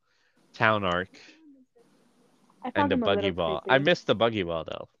whole town arc I and found the him a buggy little ball. I creepy. missed the buggy ball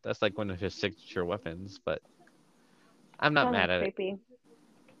though. That's like one of his signature weapons, but I'm I not found him mad at it. creepy.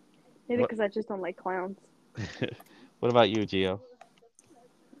 Maybe What because I just don't like clowns. What about you, Gio?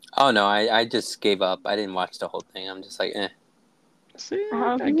 Oh no, I just gave up. I didn't watch the whole thing. I'm just like, eh. See, I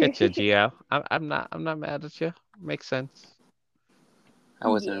Um, get you, Gio. I'm not mad at you. Makes sense. yeah.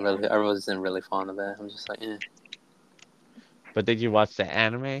 I wasn't really fond of it. I'm just like, eh. But did you watch the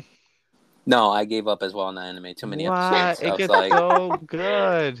anime? No, I gave up as well on the anime. Too many What? episodes. I It was gets like, so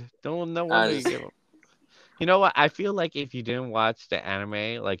good. Don't no I wonder you was, give up. You know what? I feel like if you didn't watch the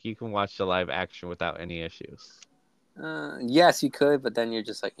anime, like you can watch the live action without any issues. yes, you could, but then you're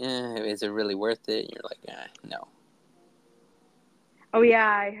just like, is it really worth it? And you're like, no. Oh yeah,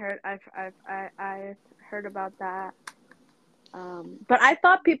 I heard. I've heard about that. But I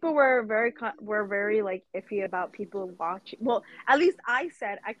thought people were very like iffy about people watching. Well, at least I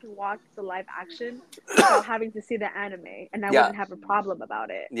said I could watch the live action without having to see the anime, and I Yeah, wouldn't have a problem about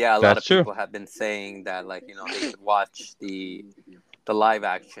it. yeah. A lot That's of true. people have been saying that, like, they could watch the live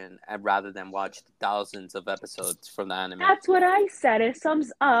action and rather than watch the thousands of episodes from the anime. That's what I said. It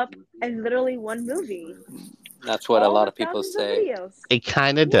sums up in literally one movie. That's what a All lot the of people thousands of say. videos. It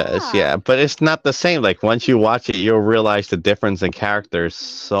kind of does, Yeah. yeah, but it's not the same. Like once you watch it, you'll realize the difference in characters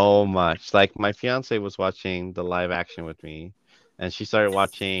so much. Like my fiance was watching the live action with me, and she started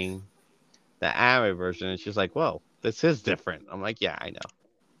watching the anime version, and she's like, "Whoa, this is different." I'm like, "Yeah, I know."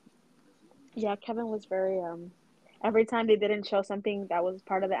 Yeah, Kevin was very every time they didn't show something that was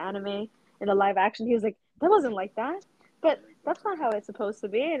part of the anime in the live action, he was like, that wasn't like that. But that's not how it's supposed to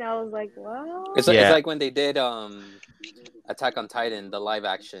be. And I was like, well, It's Yeah, like when they did Attack on Titan, the live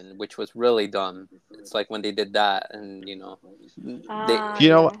action, which was really dumb. It's like when they did that, and they, you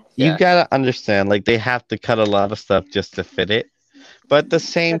know, yeah, you yeah, gotta understand, like they have to cut a lot of stuff just to fit it. But at the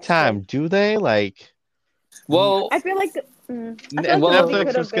same that's true. time, do they like? n- well, I feel like I feel like the movie well,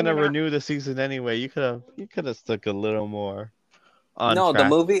 could Netflix was have been gonna an hour. renew the season anyway. You could have stuck a little more on no, the track.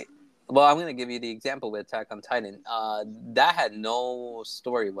 movie. Well, I'm gonna give you the example with Attack on Titan. That had no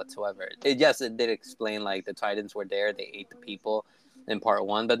story whatsoever. Yes, it did explain like the Titans were there, they ate the people in part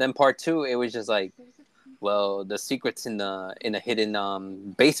one, but then part two, it was just like, well, the secret's in a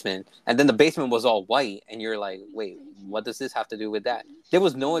hidden basement, and then the basement was all white, and you're like, wait, what does this have to do with that? There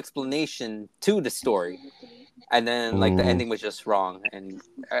was no explanation to the story, and then like the Mm. ending was just wrong, and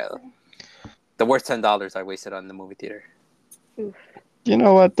the worst $10 I wasted on the movie theater. Oof. You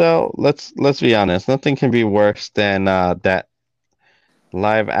know what though? Let's be honest. Nothing can be worse than that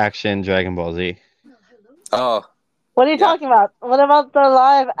live action Dragon Ball Z. Oh, What are you yeah. talking about? What about the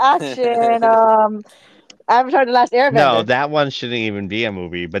live action Avatar: The Last No, Airbender? that one shouldn't even be a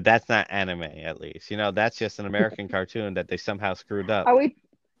movie, but that's not anime at least. You know, that's just an American cartoon that they somehow screwed up Are we?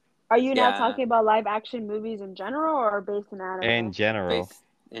 Are you now Yeah. talking about live action movies in general or based in in anime? general. Based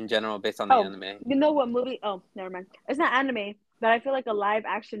in general, based on the Oh, anime. you know what movie? Oh, never mind. It's not anime, but I feel like a live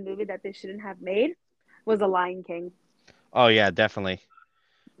action movie that they shouldn't have made was The Lion King. Oh yeah, definitely.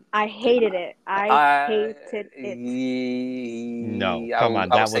 I hated it. I I hated it. No, I come will,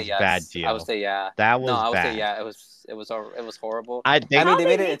 on, I would that say was bad, yes. I would Gio. say yeah. That No, was I would say bad. yeah. It was horrible. I I they mean, How they they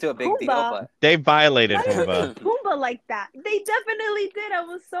made it make into a big deal, Pumbaa? but they violated How they Pumbaa. make Pumbaa like that? They definitely did. I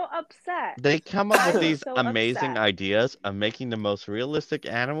was so upset. They come up I with was these so amazing upset. ideas of making the most realistic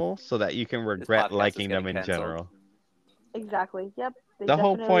animal so that you can this regret podcast is liking them getting in canceled. general. Exactly. Yep. They The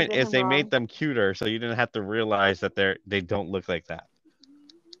whole definitely point did is him they made wrong. them cuter so you didn't have to realize that they don't look like that.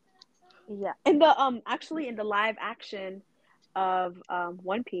 Yeah. In the actually in the live action of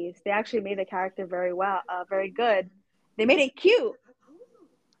One Piece, they actually made the character very well, very good. They made it cute.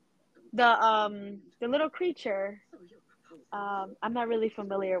 The little creature. I'm not really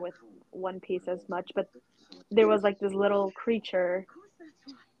familiar with One Piece as much, but there was like this little creature,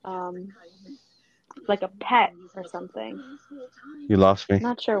 um, like a pet or something. You lost me.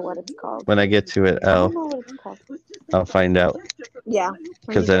 Not sure what it's called. When I get to it, I don't know what it's called. I'll find out Yeah,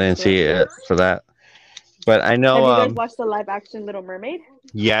 when you because I get didn't to it. see it for that. But I know Have you guys watched the live action Little Mermaid?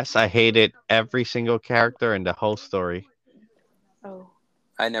 yes, I hated every single character in the whole story. Oh,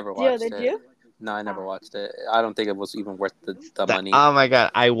 I never Gio, watched did it. you? No, I never Ah, watched it. I don't think it was even worth the That, money. oh my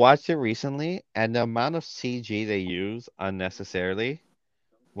god, I watched it recently and the amount of CG they use unnecessarily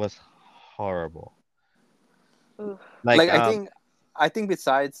was horrible. oof. Like Like I think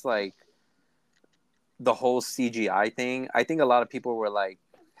besides like the whole CGI thing, I think a lot of people were like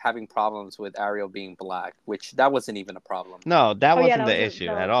having problems with Ariel being black, which that wasn't even a problem. no, that Oh yeah, wasn't the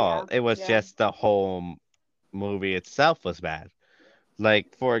issue at all. yeah, It was yeah. just the whole movie itself was bad.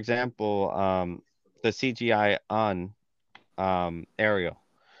 Like for example, the CGI on Ariel.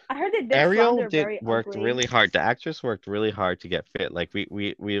 I heard they did Ariel Flounder did very worked ugly. really hard. The actress worked really hard to get fit. Like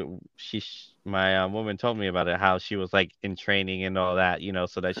my woman told me about it, how she was like in training and all that, you know,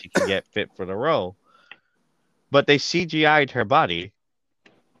 so that she can get fit for the role. But they CGI'd her body.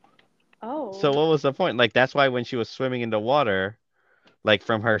 So Oh, what was the point? Like that's why when she was swimming in the water, like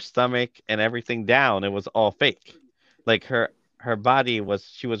from her stomach and everything down, it was all fake. Like her body was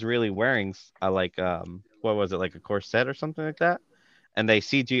she was really wearing a like what was it, like a corset or something like that? And they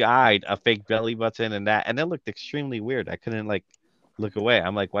CGI'd a fake belly button and that, and it looked extremely weird. I couldn't like look away.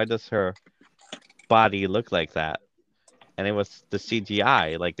 I'm like, why does her body look like that? And it was the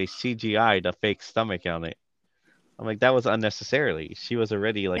CGI, like they CGI'd a fake stomach on it. I'm like, that was unnecessarily. She was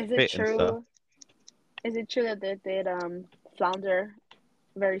already like is it fit and stuff. true? Is it true that they did Flounder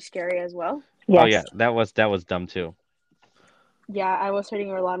very scary as well? Oh yeah, Yes. that was dumb too. Yeah, I was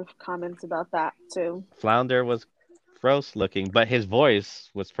hearing a lot of comments about that too. Flounder was gross looking, but his voice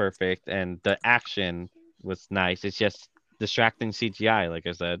was perfect and the action was nice. It's just distracting CGI, like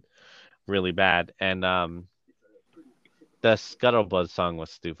I said, really bad. And the Scuttlebutt song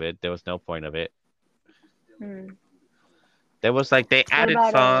was stupid. There was no point of it. Hmm. There was like they What added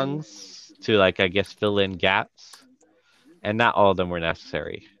about songs to like I guess fill in gaps, and not all of them were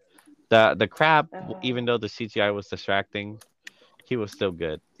necessary. The crab, even though the CGI was distracting, he was still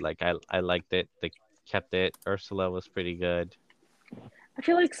good. Like I liked it. They kept it. Ursula was pretty good. I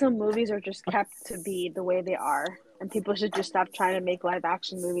feel like some movies are just kept to be the way they are, and people should just stop trying to make live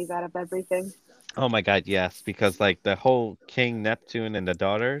action movies out of everything. Oh my god, yes, because like the whole King Neptune and the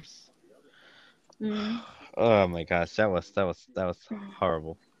daughters. Mm. Oh my gosh, that was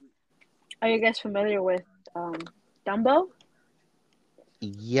horrible. Are you guys familiar with um, Dumbo?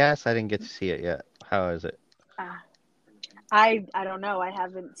 Yes, I didn't get to see it yet. How is it? Ah, I don't know. I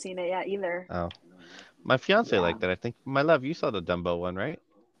haven't seen it yet either. Oh, my fiance Yeah. liked it. I think my love, you saw the Dumbo one, right?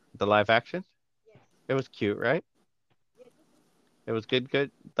 The live action. It was cute, right? It was good,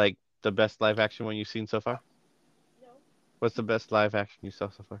 good. Like the best live action one you've seen so far. What's the best live action you saw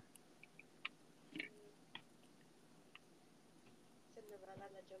so far?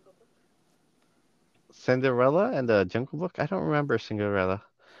 Cinderella and the Jungle Book. I don't remember Cinderella.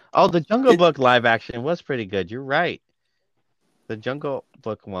 Oh, the Jungle It Book live action was pretty good. You're right. The Jungle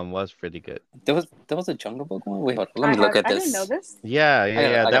Book one was pretty good. there was a Jungle Book one. Wait, hold on, let me look at I didn't know this. this. Yeah, yeah,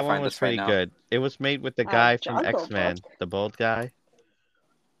 yeah. I gotta That one find was this right pretty now. good. It was made with the guy from Jungle Book. X-Men, the bald guy.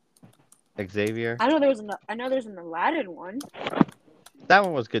 Xavier. I know there's an Aladdin one. That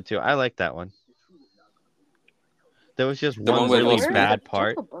one was good too. I like that one. There was just The one one with Will really Smith? bad The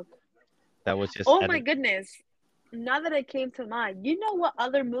part Jungle Book. that was just Oh my edited. goodness. Now that it came to mind, you know what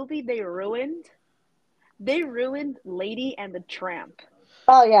other movie they ruined? They ruined Lady and the Tramp.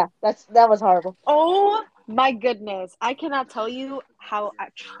 Oh yeah, that was horrible. Oh my goodness. I cannot tell you how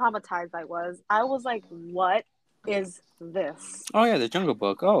traumatized I was. I was like, what is this? Oh yeah, the Jungle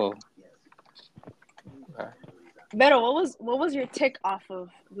Book. Oh, okay. Beto, what was your tick off of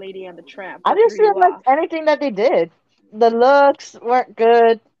Lady and the Tramp? I What just threw you didn't like off? anything that they did. The looks weren't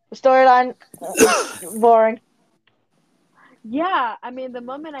good. The storyline was boring. Yeah, I mean, the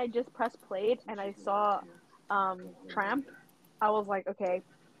moment I just pressed played and I saw Tramp, I was like, okay,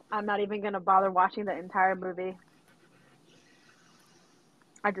 I'm not even gonna bother watching the entire movie.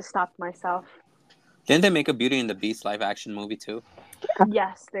 I just stopped myself. Didn't they make a Beauty and the Beast live action movie too?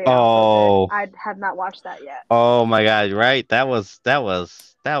 Yes, they Oh, also did. I have not watched that yet. oh my God! Right? That was.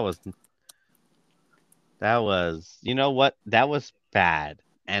 You know what? That was bad.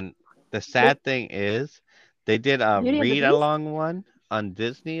 And the sad thing is, they did a Beauty and the read Beast? along one on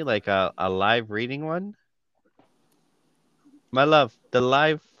Disney, like a live reading one. My love, the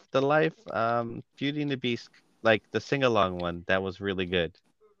live Beauty and the Beast, like the sing along one, that was really good.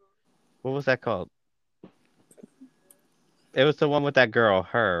 What was that called? It was the one with that girl,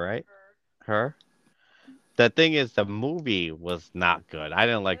 her, right? Her. The thing is, the movie was not good. I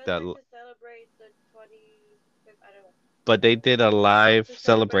didn't like the, but they did a live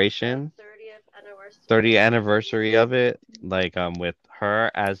celebration, 30th anniversary of it, like with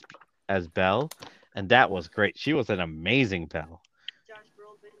her as Belle, and that was great. She was an amazing Belle.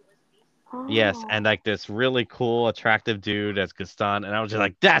 Yes, and Oh. like this really cool, attractive dude as Gaston, and I was just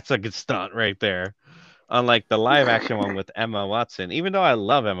like, that's a Gaston right there. Unlike the live action one with Emma Watson, even though I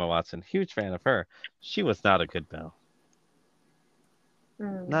love Emma Watson, huge fan of her, she was not a good Belle.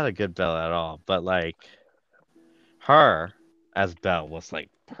 Mm. Not a good Belle at all. But like her as Belle was like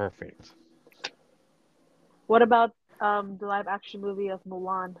perfect. What about the live action movie of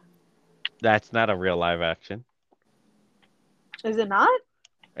Mulan? That's not a real live action. Is it not?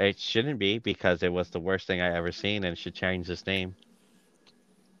 It shouldn't be because it was the worst thing I ever seen and should change its name.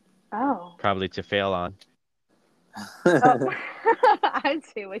 Oh. Probably to fail on. Oh. I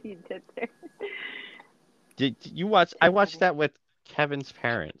see what you did there. Did you watch? I watched that with Kevin's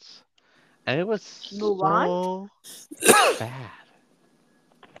parents, and it was Mulan? so bad.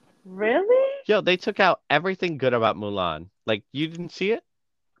 Really? Yo, they took out everything good about Mulan. Like you didn't see it?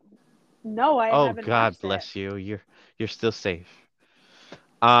 No, I Oh haven't God watched it. bless you. You're still safe.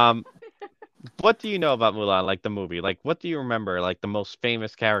 Um, what do you know about Mulan? Like the movie? Like what do you remember? Like the most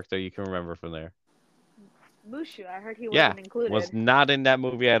famous character you can remember from there? Mushu, I heard he Yeah, wasn't was included. not in that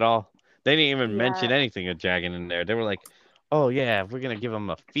movie at all. They didn't even mention Yeah. anything of Dragon in there. They were like, "Oh yeah, we're gonna give him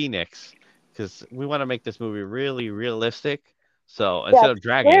a phoenix because we want to make this movie really realistic. So Yeah, instead of they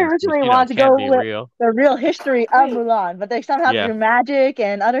dragons, which originally wanted to can't go be with real, the real history of Wait, Mulan, but they somehow yeah, threw magic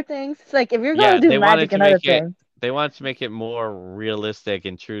and other things. It's like if you're going yeah, to do magic and other things, they wanted to make it more realistic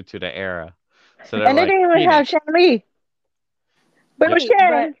and true to the era. So they were and they like, didn't even have Phoenix. Shan Li. But Yep. wait, but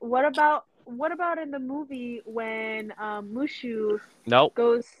Shan, what about in the movie when Mushu Nope.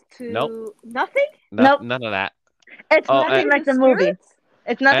 goes Nope. to nothing? No, nope, none of that. it's Oh, nothing Nothing like to the movie. spirits?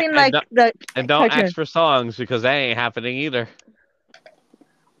 It's and, nothing and, like don't- the and don't cartoon. ask for songs because that ain't happening either.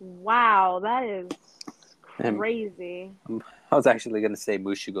 Wow, that is And crazy. I was actually gonna say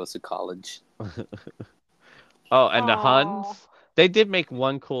Mushu goes to college. Oh, and the Oh. Huns, they did make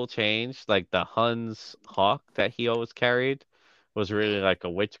one cool change. Like the Huns hawk that he always carried was really like a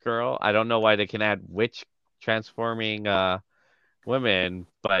witch girl. I don't know why they can add witch transforming women,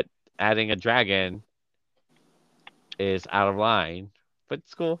 but adding a dragon is out of line. But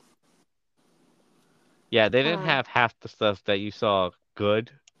it's cool. Yeah, they didn't Huh. have half the stuff that you saw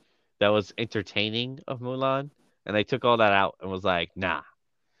good that was entertaining of Mulan, and they took all that out and was like, nah,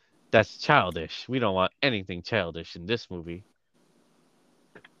 that's childish. We don't want anything childish in this movie.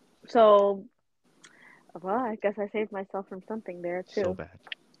 So, well, I guess I saved myself from something there So too. bad.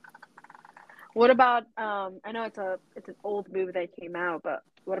 What about I know it's an old movie that came out, but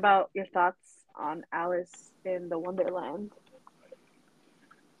what about your thoughts on Alice in the Wonderland?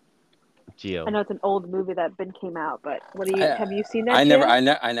 I Geo. know it's an old movie that been came out, but I have you seen that,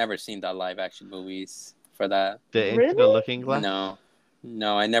 Gio? I never seen the live action movies for that. The Into the Really? Looking Glass? No,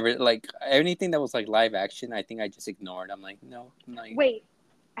 no, I never like anything that was like live action. I think I just ignored. I'm like, no, I'm like Wait,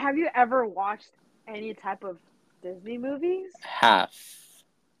 have you ever watched any type of Disney movies? half.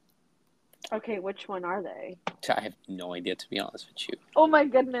 Okay, which one are they? I have no idea to be honest with you. Oh my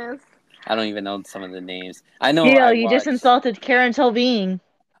goodness. I don't even know some of the names. I know Gio, I you just watched. insulted Karen Tovine.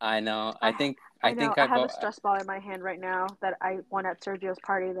 I know. I I know. think I have a stress ball in my hand right now that I won at Sergio's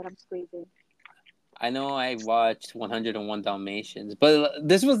party that I'm squeezing. I know I watched 101 Dalmatians, but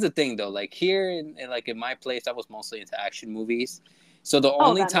this was the thing though. Like here in my place, I was mostly into action movies. So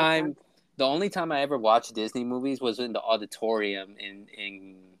Oh, that makes sense. the only time I ever watched Disney movies was in the auditorium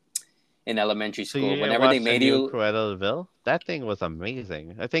in elementary So school. you didn't Whenever they watch the made new you Cruella de Vil? That thing was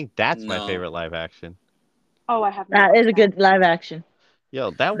amazing. I think that's my no, favorite live action. Oh, I have not That is watched a good live action.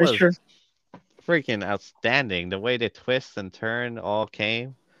 Yo, that That's was true. freaking outstanding. The way the twist and turn all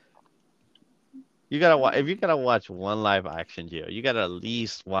came. You gotta if you gotta watch one live action, Gio, you gotta at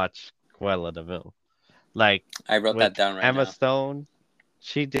least watch Cruella de Vil. Like I wrote with that down right Emma now. Stone,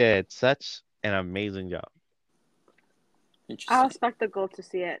 she did such an amazing job. I'll Interesting. expect the goal to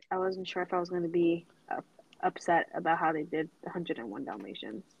see it. I wasn't sure if I was going to be upset about how they did 101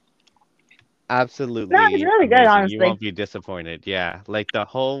 Dalmatians. Absolutely No, it's really good, amazing. You honestly. won't be disappointed. Yeah, like the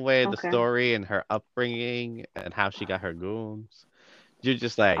whole way, the Okay. story and her upbringing and how she got her goons. You're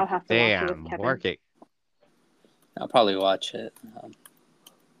just I'll like, have to watch it with damn, Kevin. work it. I'll probably watch it.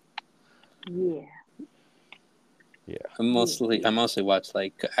 Yeah. I mostly watch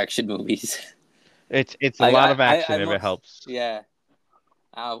like action movies. It's a lot of action if it most- helps. Yeah,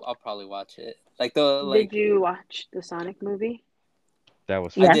 I'll probably watch it. Like the Did you watch the Sonic movie? That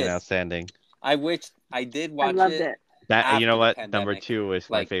was Yes. freaking outstanding. I did I watch loved it. it. That you know after the what? pandemic. Number 2 is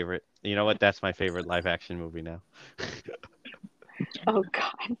my Like- favorite. You know what? That's my favorite live action movie now. Oh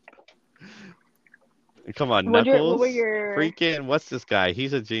God. Come on, What Knuckles. were your? Freaking what's this guy?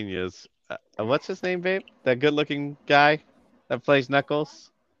 He's a genius. What's his name, babe? That good-looking guy that plays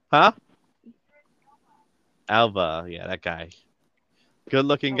Knuckles? Huh? Alba. Yeah, that guy.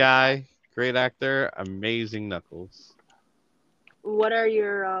 Good-looking Oh, guy, great actor, amazing Knuckles. What are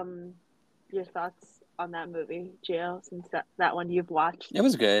your thoughts on that movie, Gio? Since that one you've watched. It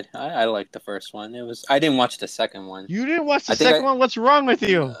was good. I liked the first one. It was. I didn't watch the second one. You didn't watch the I think second one? What's wrong with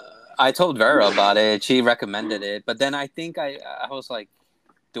you? I told Vera about it. She recommended it, but then I think I was like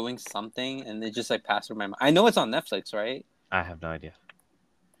doing something, and it just like passed through my mind. I know it's on Netflix, right? I have no idea.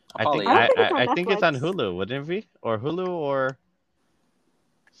 I'll I think probably- I think it's on Netflix. Hulu, wouldn't it be? Or Hulu or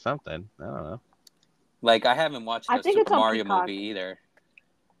something. I don't know. Like I haven't watched I the think Super it's on Mario Peacock. movie either.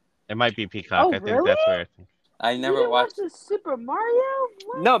 It might be Peacock. Oh, I think really? that's where. I You never didn't watched. watch the Super Mario?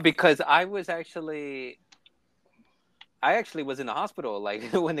 What? No, because I actually was in the hospital like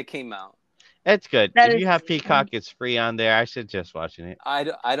when it came out. It's good. That If is- you have Peacock, it's free on there. I suggest watching it.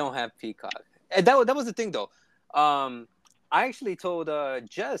 I don't have Peacock. And that was the thing though. I actually told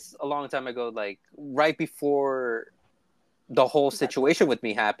Jess a long time ago, like right before the whole situation with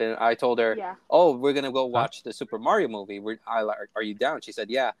me happened. I told her, Yeah. "Oh, we're gonna go watch the Super Mario movie. Are you down?" She said,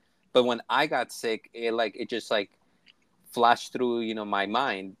 "Yeah." But when I got sick, it just like flashed through my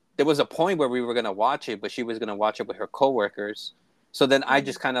mind. There was a point where we were gonna watch it, but she was gonna watch it with her coworkers. So then I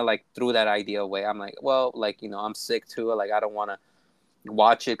just kind of like threw that idea away. I'm like, well, like I'm sick too. Like I don't want to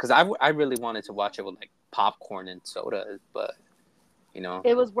watch it because I really wanted to watch it with like popcorn and soda, but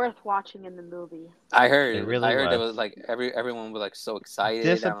It was worth watching in the movie. I heard It really there was. was like everyone was like so excited.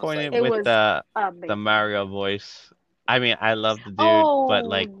 Disappointed It with was the amazing. Mario voice. I mean, I love the dude, but Oh,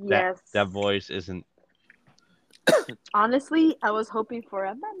 like yes. that voice isn't. Honestly, I was hoping for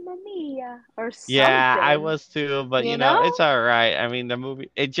a Mamma Mia or something. Yeah, I was too, but You you know, know? it's all right. I mean, the movie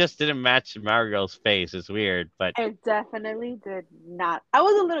it just didn't match Mario's face. It's weird, but It definitely did not. I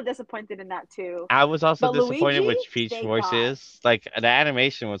was a little disappointed in that too. I was also But disappointed with Luigi, Peach thank voices. Like the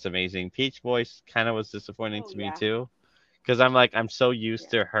animation was amazing. Peach voice kind of was disappointing Oh, to me yeah. too, because I'm so used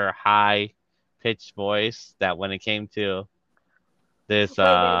to her high pitched voice that when it came to this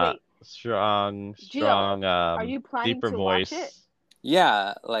Wait. strong Are you planning deeper to voice. watch it?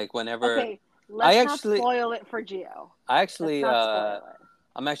 Yeah, like whenever Okay, let's not actually- spoil it for Gio. I actually Let's not spoil it.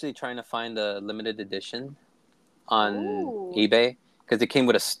 I'm actually trying to find the limited edition on Ooh. eBay because it came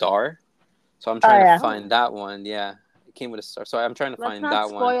with a star. So I'm trying yeah. to find that one. Yeah, it came with a star. So I'm trying to Let's find not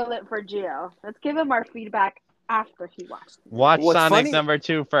that one. spoil it for Gio. Let's give him our feedback after he watched it. Watch What's Sonic funny- number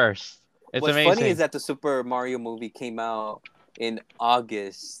 2 first. It's What's amazing. funny is that the Super Mario movie came out in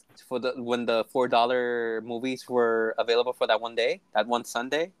August when the $4 movies were available for that one day, that one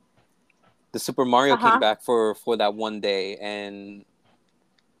Sunday. The Super Mario Uh-huh. came back for that one day, and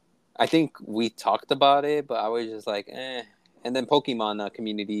I think we talked about it, but I was just like, eh. And then Pokemon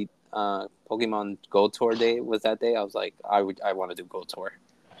community, Pokemon Go Tour Day was that day. I was like, I want to do Go Tour.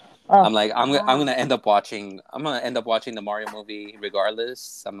 Oh. I'm like, I'm gonna end up watching the Mario movie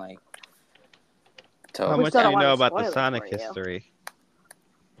regardless. I'm like, How so We much still do don't you know wanna about the spoil it Sonic for you. history?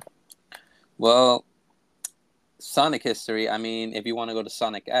 Well, Sonic history. I mean, if you want to go to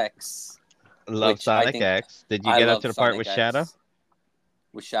Sonic X, Love which I Sonic think X. Did you I get up love to the part Sonic with Shadow? X.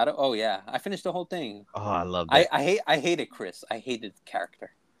 With Shadow? Oh yeah, I finished the whole thing. Oh, I loved it. I hated Chris. I hated the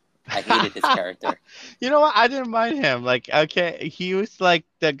character. I hated his character. You know what? I didn't mind him. Like, okay, he was like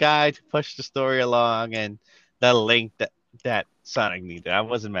the guy to push the story along and the link that Sonic needed. I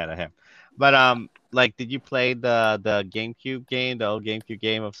wasn't mad at him. But like, did you play the GameCube game, the old GameCube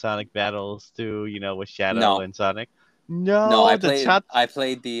game of Sonic Battles 2? You know, with Shadow No, and Sonic. no. No, the chat, I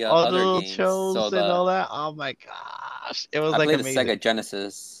played the all the other little games. So shows and all that. Oh my gosh, it was I like played the amazing. Sega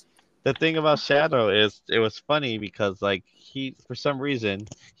Genesis. The thing about Shadow is it was funny because like he for some reason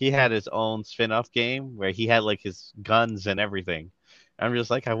he had his own spin-off game where he had like his guns and everything. I'm just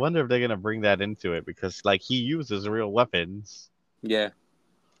like I wonder if they're gonna bring that into it because like he uses real weapons. Yeah.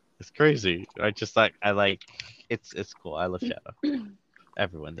 It's crazy. I like it's cool. I love Shadow.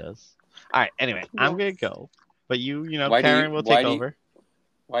 Everyone does. All right. Anyway, I'm gonna Yes. go, but you know Why do Karen you will take why do you, over.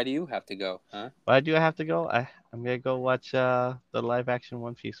 why do you have to go? Huh? Why do I have to go? I'm gonna go watch the live action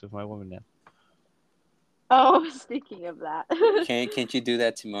One Piece with my woman now. Oh, speaking of that. Can't you do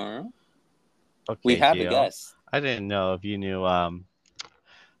that tomorrow? We Okay, have a Gio. guest. I didn't know if you knew. I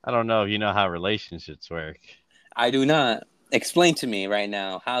don't know if you know how relationships work. I do not. Explain to me right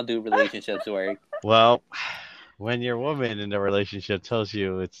now. How do relationships work? Well, when your woman in the relationship tells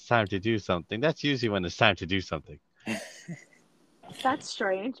you it's time to do something, that's usually when it's time to do something. That's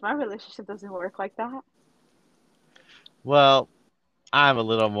strange. My relationship doesn't work like that. Well, I'm a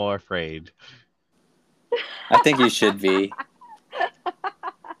little more afraid. I think you should be.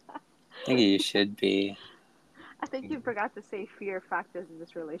 I think you should be. I think you forgot to say fear factors in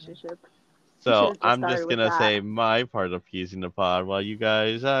this relationship. You So should have just I'm started just with gonna that. say my part of Peas in the Pod while you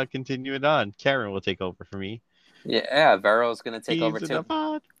guys continue it on. Karen will take over for me. Yeah, Vero's gonna take over Peas in the too.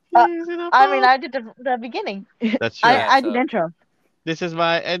 Pod. Uh, Peas in the I mean, Pod. I did the beginning. That's true. Yeah, I did so intro. This is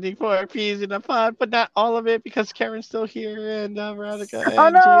my ending for Peas in the Pod, but not all of it because Karen's still here and Veronica Oh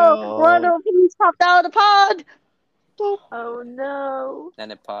and no! One Gio. little piece popped out of the pod. Boop. Oh no. then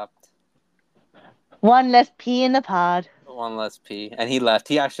it popped. One less pea in the pod. One less P. And he left.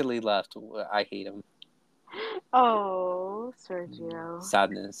 He actually left. I hate him. Oh, Sergio.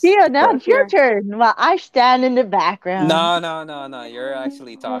 Sadness. Gio, now But it's your turn. While I stand in the background. no. You're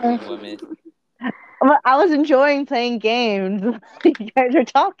actually talking, women. Well, I was enjoying playing games. You guys are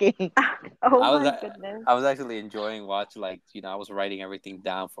talking. Oh I was my goodness. I was actually enjoying watching, like, I was writing everything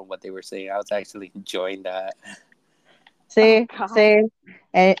down from what they were saying. I was actually enjoying that. See, Oh, God. see,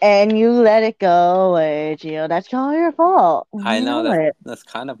 and you let it go away, Gio. That's all your fault. I You know it. that's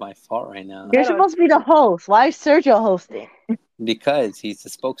kind of my fault right now. You're Vero, supposed to be the host. Why is Sergio hosting? Because he's the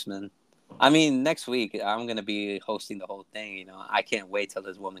spokesman. I mean, next week I'm gonna be hosting the whole thing. I can't wait till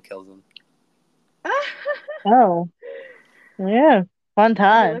this woman kills him. Oh, yeah, fun I'm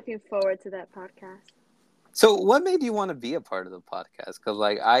time. looking forward to that podcast. So, what made you want to be a part of the podcast? Because,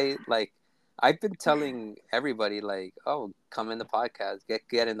 I've been telling everybody, like, oh, come in the podcast,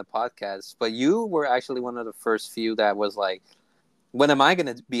 get in the podcast. But you were actually one of the first few that was like, when am I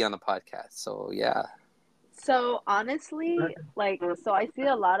gonna be on the podcast? So yeah. So honestly, so I see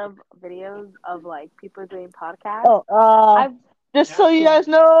a lot of videos of like people doing podcasts. Oh, I've just so you guys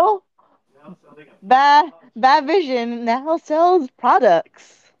know, Bad Vision now sells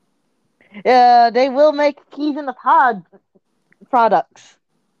products. They will make Peas in the Pod products.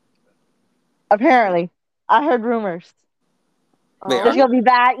 Apparently, I heard rumors. Wait, There's gonna be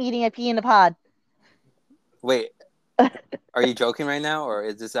Bad eating a pea in the pod. Wait, are you joking right now, or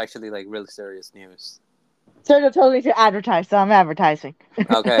is this actually like really serious news? Sergio told me to advertise, so I'm advertising.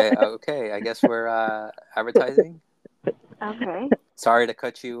 Okay. I guess we're advertising. Okay, Sorry to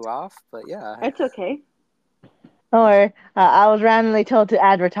cut you off, but yeah. it's okay. Don't worry. I was randomly told to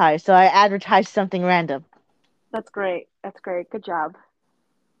advertise, so I advertised something random. That's great. That's great. Good job.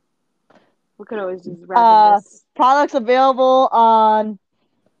 We could always use randomness. Products available on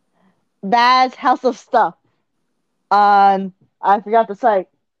Bad's House of Stuff. On, I forgot the site.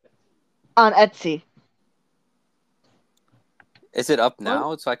 On Etsy. Is it up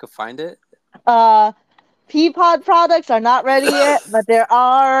now so I could find it? Peapod products are not ready yet, but there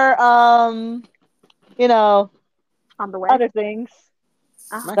are, On the way. other things.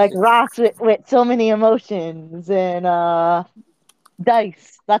 Uh-huh. Like rocks with so many emotions and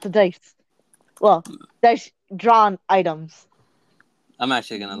dice. Lots of dice. Well, dice drawn items. I'm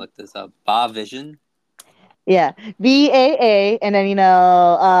actually gonna look this up. Ba Vision. Yeah. BAA, and then,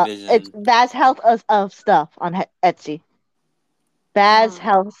 Vision. it's Bad's House of Stuff on Etsy. Bad's Oh.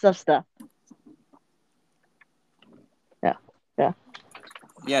 House of Stuff.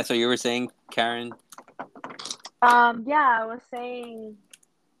 Yeah, so you were saying Karen? Yeah, I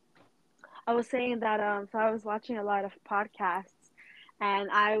was saying that so I was watching a lot of podcasts, and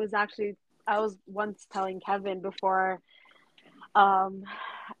I was once telling Kevin before um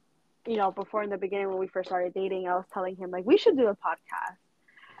before in the beginning when we first started dating, I was telling him like we should do a podcast.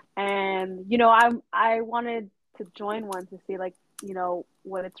 And I wanted to join one to see like,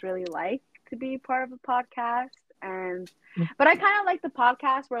 what it's really like to be part of a podcast. And but I kind of like the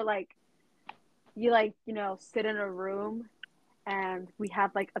podcast where like you like, sit in a room and we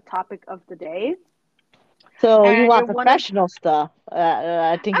have like a topic of the day. So you And want you're one of professional stuff?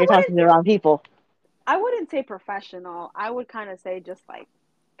 I think I you're talking wouldn't to the wrong people. I wouldn't say professional. I would kind of say just like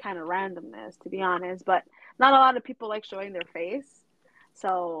kind of randomness, to be honest. But not a lot of people like showing their face.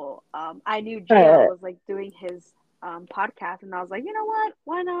 So I knew Gio Uh, was like doing his podcast, and I was like, you know what?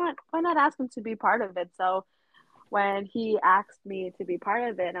 Why not? Why not ask him to be part of it? So when he asked me to be part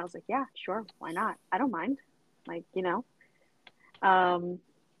of it, and I was like, yeah, sure, why not? I don't mind. Like, um,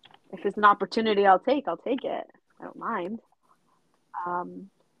 if it's an opportunity, I'll take it. I don't mind. Um,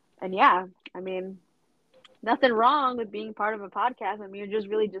 and yeah, I mean, nothing wrong with being part of a podcast. I mean, you're just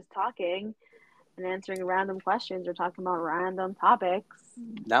really just talking and answering random questions or talking about random topics.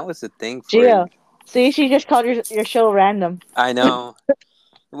 That was the thing for. Gio, see, she just called your show random. I know,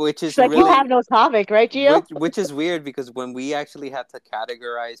 which She's is like, you really have no topic, right, Gio? which is weird because when we actually had to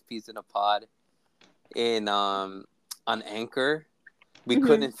categorize Peas in a Pod in on Anchor, we Hmm.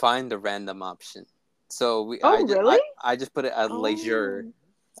 couldn't find the random option. So Oh, really? I just put it as leisure. Oh,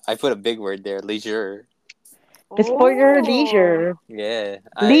 I put a big word there, leisure. It's for your oh. leisure, Yeah,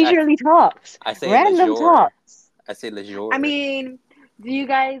 leisurely talks, I say random leisure. talks. I say I leisure. mean, do you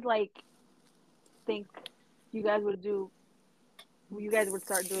guys like think you guys would do? You guys would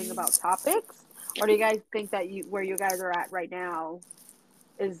start doing about topics, or do you guys think that where you guys are at right now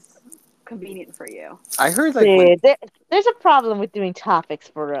is convenient for you? I heard like when See, there's a problem with doing topics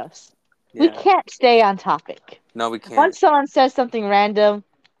for us. We yeah. can't stay on topic. No, we can't. Once someone says something random,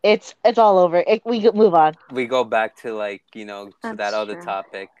 it's all over. We move on. We go back to like to that That's other true.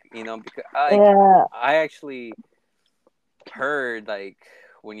 topic. Because Yeah, I actually heard like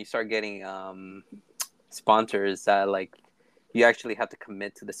when you start getting sponsors that like you actually have to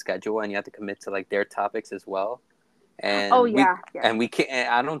commit to the schedule and you have to commit to like their topics as well. Oh And yeah, yeah. we can't. And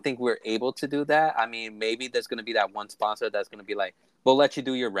I don't think we're able to do that. I mean, maybe there's gonna be that one sponsor that's gonna be like, "We'll let you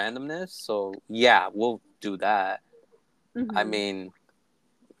do your randomness." So yeah, we'll do that. I Hmm. mean,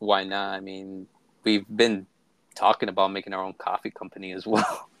 why not? I mean, we've been talking about making our own coffee company as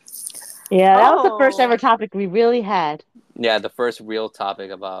well. yeah. That was the first ever Oh, topic we really had, Yeah, the first real topic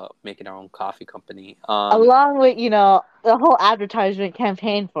about making our own coffee company. along with the whole advertisement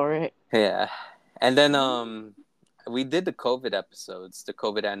campaign for it. Yeah, and then we did the COVID episodes, the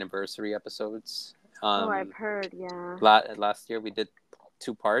COVID anniversary episodes. oh, I've Um, heard. Yeah. last year we did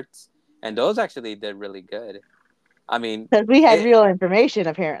 2 parts, and those actually did really good. I mean, Because we had it, real information,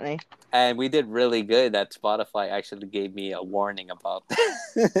 apparently. and we did really good that Spotify actually gave me a warning about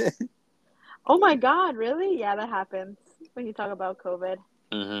that. Oh my God, really? Yeah, that happens when you talk about COVID.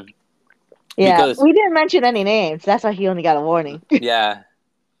 hmm Yeah, Because we didn't mention any names. That's why he only got a warning. yeah,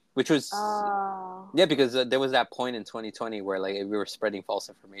 which was Oh. yeah, because there was that point in 2020 where like if we were spreading false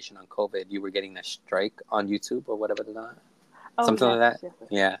information on COVID, you were getting a strike on YouTube or whatever not. Oh Something like yes, that. yes, yes.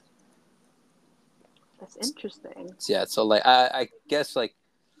 Yeah. That's interesting. Yeah. So like I guess like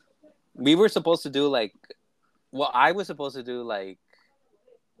we were supposed to do like I was supposed to do like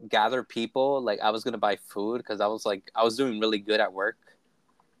gather people. Like I was gonna buy food because I was doing really good at work.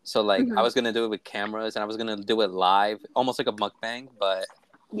 So like I Hmm. was gonna do it with cameras and I was gonna do it live, almost like a mukbang,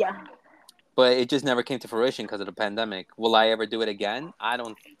 Yeah, but it just never came to fruition because of the pandemic. Will I ever do it again? I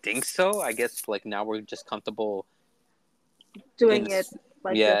don't think so. I guess like now we're just comfortable in doing it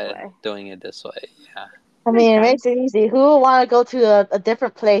like this way doing it this way. Yeah. I makes mean, it sense. makes it easy. Who would want to go to a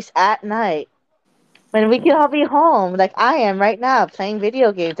different place at night when we can all be home, like I am right now, playing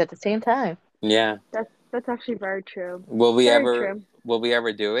video games at the same time? Yeah. That's actually very true. Will we Very ever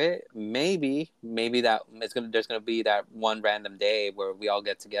true. do it? Maybe that there's gonna be that one random day where we all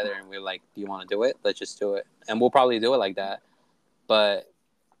get together and we're like, do you want to do it? Let's just do it, and we'll probably do it like that. But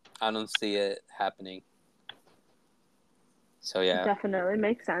I don't see it happening. So yeah, Definitely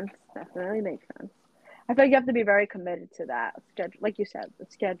makes sense. Definitely makes sense. I feel like you have to be very committed to that schedule, like you said, the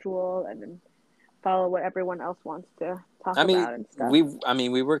schedule, and then follow what everyone else wants to talk about and stuff.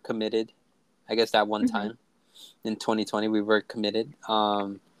 we were committed. I guess that one Hmm. time in 2020 we were committed.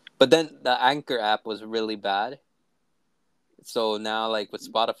 But then the Anchor app was really bad. So now like with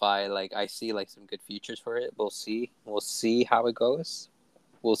Spotify, like I see like some good features for it. We'll see how it goes.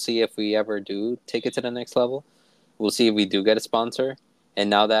 We'll see if we ever do take it to the next level. We'll see if we do get a sponsor. And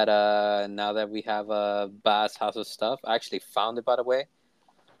now that we have Bass House of Stuff, I actually found it, by the way.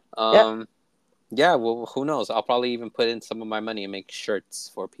 Yep. Yeah, well, who knows? I'll probably even put in some of my money and make shirts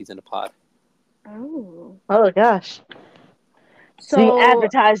for Peas in the Pod. Oh. Oh gosh. See, So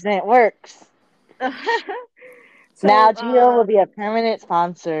advertisement works. so Now Gio will be a permanent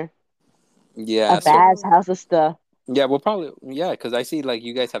sponsor Yeah, of so Bad's House of Stuff. yeah, we'll probably because I see like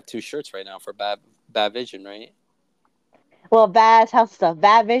you guys have 2 shirts right now for Bad Vision, right? Well, Bad's House of Stuff.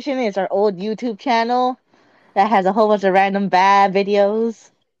 Bad Vision is our old YouTube channel that has a whole bunch of random bad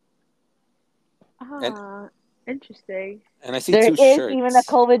videos. interesting. And I see There 2 is even a shirts.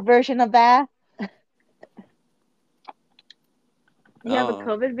 COVID version of Bad. You have a Oh,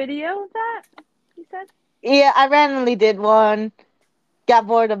 COVID video of that, you said? Yeah, I randomly did one. Got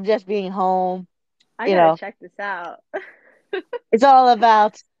bored of just being home. I You gotta know, check this out. it's all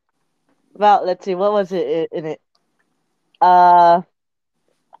about let's see, what was it in it? Uh,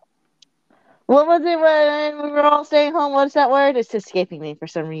 what was it when we were all staying home? What's that word? It's escaping me for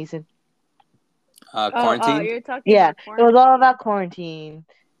some reason. quarantine. You're talking Yeah, about it was all about quarantine. quarantine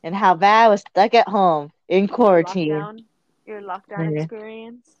and how Bad was stuck at home in quarantine. Your lockdown Yeah.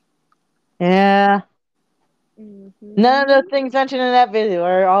 experience. Yeah. Mm-hmm. None of the things mentioned in that video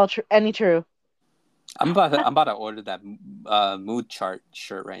are all any true. I'm about to order that mood chart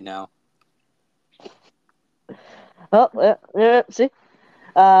shirt right now. Oh, see.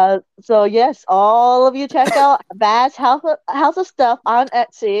 So yes, all of you check out Bad's House of Stuff on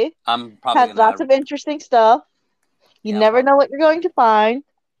Etsy. I'm probably Has gonna lots of interesting stuff. You never know what you're going to find.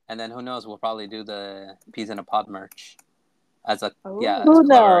 And then who knows? We'll probably do the Peas in a Pod merch as a as Who a knows?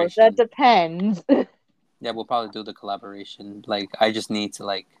 collaboration. That depends. Yeah, we'll probably do the collaboration. Like, I just need to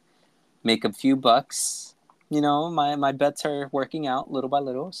like make a few bucks. You know, my bets are working out little by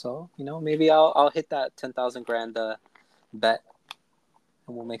little. So maybe I'll hit that 10,000 grand bet,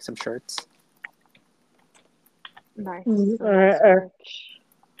 and we'll make some shirts. Nice. Merch.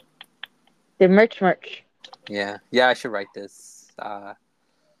 The merch. Yeah, I should write this.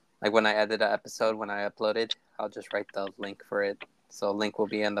 Like when I edit the episode, when I upload it, I'll just write the link for it. So link will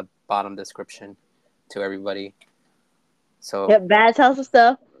be in the bottom description to everybody. So Yep, Bad's House of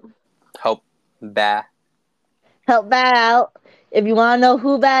Stuff. help Bad out. If you want to know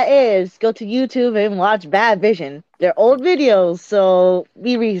who Bad is, go to YouTube and watch Bad Vision. They're old videos, so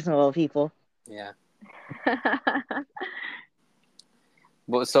be reasonable, people. Yeah.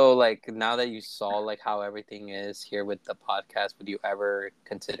 But so like now that you saw like how everything is here with the podcast, would you ever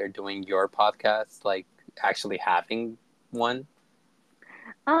consider doing your podcast, like actually having one?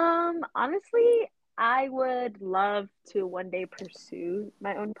 Honestly, I would love to one day pursue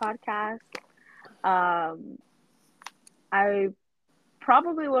my own podcast. I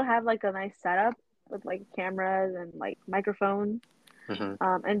probably will have like a nice setup with like cameras and like microphones,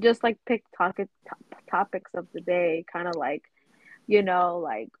 and just like pick topics of the day, kind of like,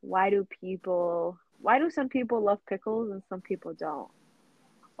 like why do some people love pickles and some people don't,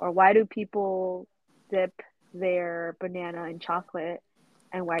 or why do people dip their banana in chocolate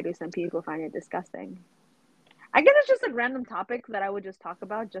and why do some people find it disgusting? I guess it's just like random topics that I would just talk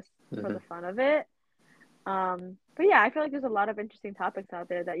about just for the fun of it. But yeah, I feel like there's a lot of interesting topics out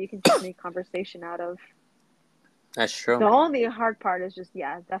there that you can just make conversation out of. That's true. The only hard part is just,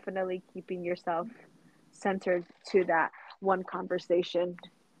 definitely keeping yourself centered to that one conversation.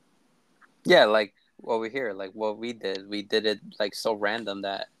 Yeah, like over here, like what we did it like so random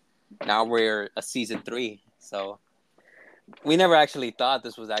that now we're a season 3. So we never actually thought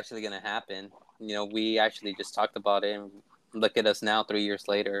this was actually going to happen. We actually just talked about it, and look at us now, 3 years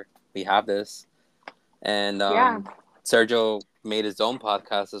later, we have this. And Sergio made his own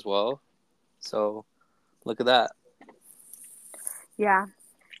podcast as well. So look at that. Yeah,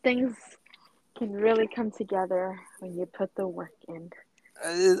 things can really come together when you put the work in.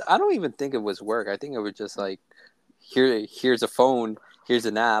 I don't even think it was work. I think it was just like, here's a phone, here's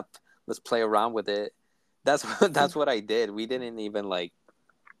an app, let's play around with it. That's what I did. We didn't even like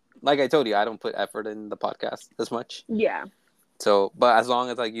I told you, I don't put effort in the podcast as much. Yeah. So, but as long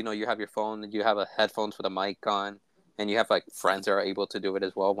as like you have your phone and you have a headphones with a mic on, and you have like friends that are able to do it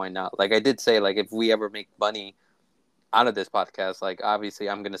as well, why not? Like I did say, like if we ever make money out of this podcast, like obviously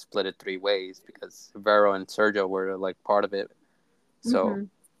I'm gonna split it 3 ways because Vero and Sergio were like part of it. So,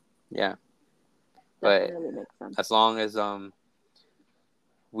 yeah. But really makes sense. as long as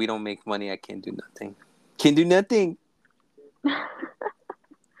we don't make money, I can't do nothing. Can't do nothing.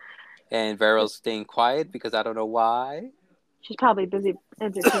 And Vero's staying quiet because I don't know why. She's probably busy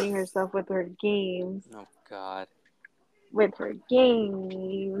entertaining herself with her games. Oh God. with her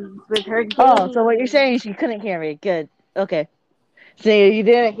games, with her Oh, so what you're games. saying is you couldn't hear me. Good. Okay. So you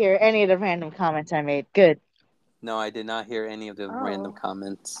didn't hear any of the random comments I made. Good. No, I did not hear any of the random Oh.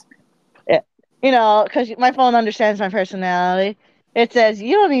 comments. Yeah. You know, because my phone understands my personality. It says,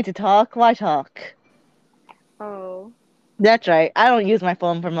 you don't need to talk. Why talk? Oh. That's right. I don't use my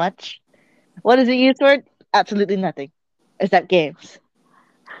phone for much. What is it used for? Absolutely nothing. Except games.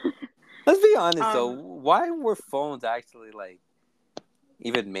 Let's be honest though. Um. Why were phones actually like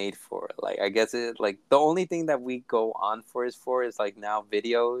even made for it? Like, I guess it like the only thing that we go on for is like now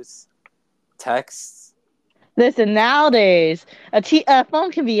videos, texts. Listen, nowadays, a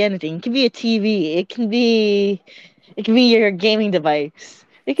phone can be anything. It can be a TV. It can be your gaming device.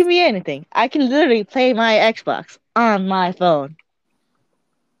 It can be anything. I can literally play my Xbox on my phone.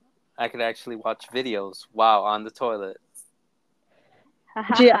 I could actually watch videos. Wow, on the toilet.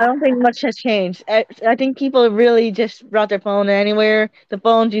 Gee, I don't think much has changed. I think people really just brought their phone anywhere. The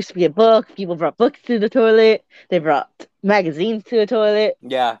phones used to be a book. People brought books to the toilet. They brought magazines to the toilet.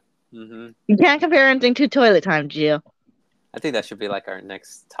 Yeah. Mm-hmm. You can't compare anything to toilet time, Gio. I think that should be like our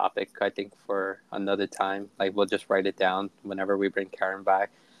next topic. I think for another time, like we'll just write it down whenever we bring Karen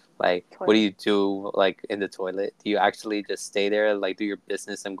back. Like, what do you do like in the toilet? Do you actually just stay there, like do your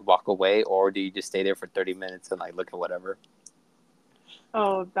business and walk away, or do you just stay there for 30 minutes and like look at whatever?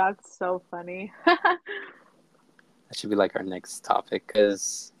 Oh, that's so funny. That should be like our next topic,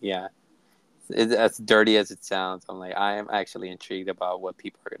 because yeah, it's as dirty as it sounds. I'm like, I am actually intrigued about what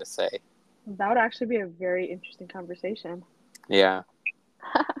people are gonna say. That would actually be a very interesting conversation. Yeah,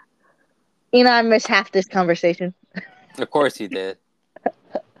 You know, I missed half this conversation. of course you did.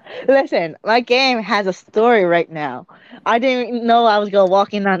 Listen, my game has a story right now. I didn't know I was going to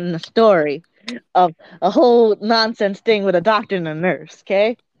walk in on a story of a whole nonsense thing with a doctor and a nurse,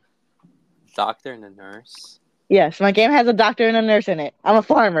 okay? Doctor and a nurse. Yes, my game has a doctor and a nurse in it. I'm a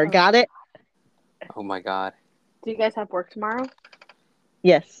farmer, Oh. got it? Oh my god. Do you guys have work tomorrow?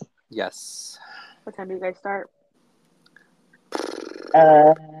 Yes. Yes. What time do you guys start?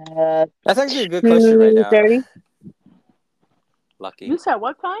 That's actually a good question right now. 2:30. Lucky. You said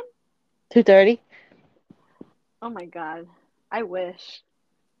what time? 2:30. Oh my god. I wish.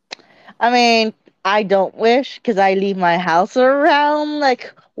 I mean, I don't wish because I leave my house around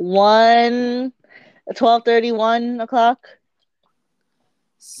like 12:30, 1 o'clock.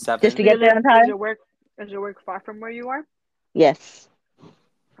 7. Just to get there on Is time. your work far from where you are? Yes.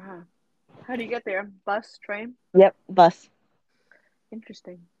 How do you get there? Bus, train? Yep, bus.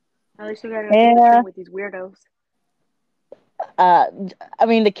 Interesting. At least you gotta take the Yeah. train with these weirdos. I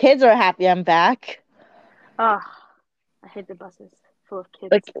mean, the kids are happy I'm back. Ugh. I hate the buses full of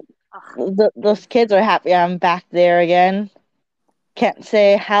kids. Like, those kids are happy I'm back there again. Can't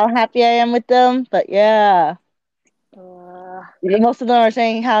say how happy I am with them, but yeah. Most of them are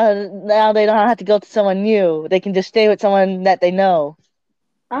saying how now they don't have to go to someone new. They can just stay with someone that they know.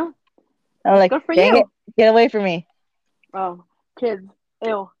 Oh, I'm like, good for dang you. it, get away from me. Oh, kids.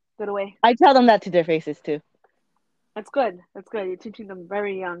 Ew. Get away. I tell them that to their faces too. That's good. That's good. You're teaching them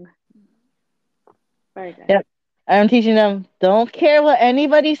very young. Very good. Yep. I'm teaching them, don't care what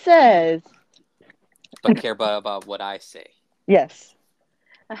anybody says. But care about what I say. Yes.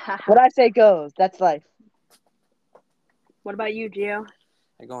 What I say goes. That's life. What about you, Gio?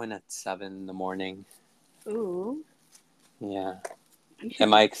 I go in at 7 in the morning. Ooh. Yeah. You should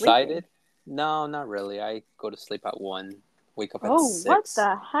Am be I sleeping. excited? No, not really. I go to sleep at 1. Wake up at 6. What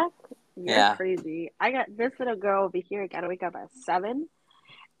the heck? You're Yeah. crazy. I got this little girl over here. Got to wake up at 7,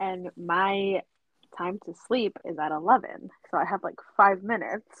 and my time to sleep is at 11. So I have like 5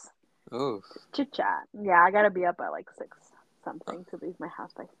 minutes Ooh. to chit chat. Yeah, I gotta be up at like 6 something to leave my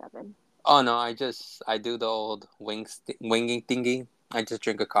house by 7. Oh no, I do the old winging thingy. I just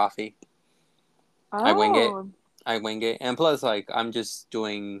drink a coffee. Oh. I wing it. And plus like I'm just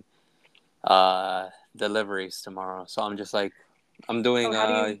doing deliveries tomorrow. So I'm just like I'm doing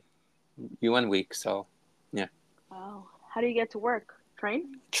UN week, so yeah. Oh. How do you get to work?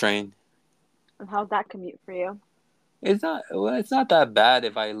 Train. And how's that commute for you? It's not that bad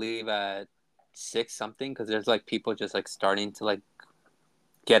if I leave at 6 something, because there's like people just like starting to like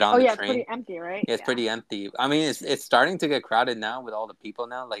get on the It's train. pretty empty, right? Yeah, it's pretty empty. I mean, it's starting to get crowded now with all the people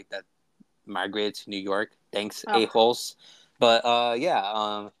now like that migrated to New York. Thanks, a-holes. But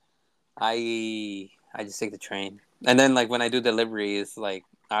I just take the train, and then like when I do deliveries, like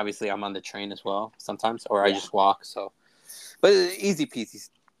obviously I'm on the train as well sometimes, or I just walk. So, but easy peasy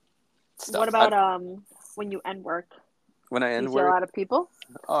stuff. What about when you end work? When I end do you see work, a lot of people?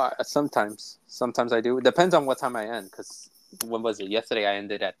 Sometimes I do. It depends on what time I end. Because when was it? Yesterday I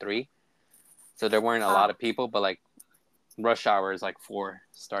ended at 3, so there weren't a lot of people. But like rush hour is like 4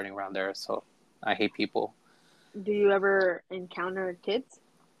 starting around there. So I hate people. Do you ever encounter kids?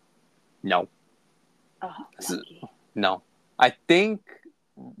 No. Oh, lucky. No. I think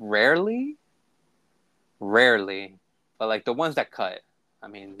rarely, but like the ones that cut, I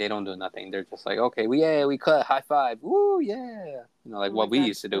mean, they don't do nothing. They're just like, okay, we cut, high five, woo, yeah, like Oh what my we God,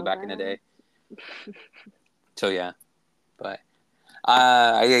 used to do so back in the bad. day. So yeah, but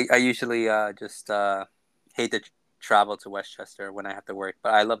I usually just hate to travel to Westchester when I have to work,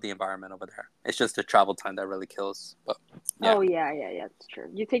 but I love the environment over there. It's just the travel time that really kills. But yeah, Oh yeah, it's true.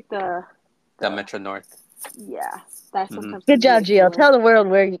 You take the Metro North. yeah, that Mm-hmm. sometimes Good can be job, a Gio. killer. Tell the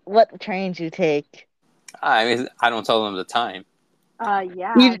world what trains you take. I mean, I don't tell them the time.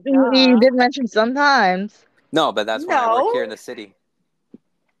 Yeah, You duh. did mention sometimes. No, but that's when I work No. here in the city.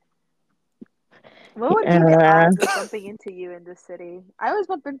 What would be the Uh, odds of bumping into you in this city? I always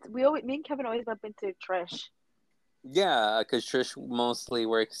bump into me and Kevin always bump into Trish. Yeah, because Trish mostly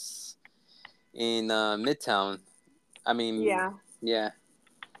works in Midtown. I mean, Yeah.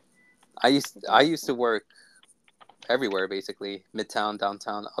 I used to work everywhere basically, Midtown,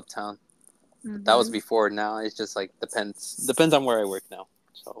 downtown, uptown. That was Mm-hmm. before. Now it's just like depends on where I work now.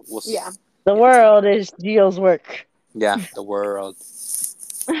 So we'll Yeah. the world is Gio's work. Yeah, the world.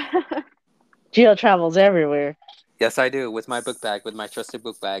 Gio travels everywhere. Yes, I do with my book bag, with my trusted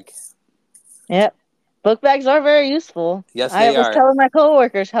book bag. Yep. Book bags are very useful. Yes, I they was are. telling my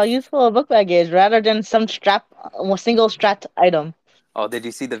coworkers how useful a book bag is rather than some single strapped item. Oh, did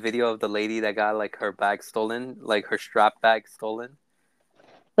you see the video of the lady that got like her bag stolen, like her strap bag stolen?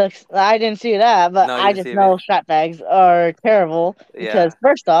 Look, I didn't see that, but No, you I didn't just see know it. strap bags are terrible because Yeah,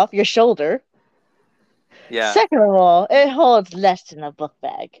 first off, your shoulder. yeah. Second of all, it holds less than a book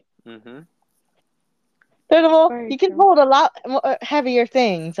bag. Mhm. Third of all, Very you can true. hold a lot more heavier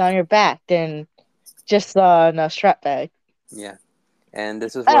things on your back than just in a strap bag. Yeah. And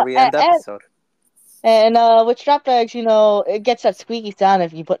this is where we end the And episode. with strap bags, it gets that squeaky sound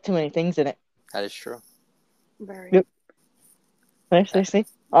if you put too many things in it. That is true. Very. Yep. See?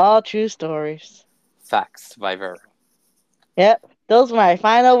 All true stories. Facts by Vero. Yep. Those are my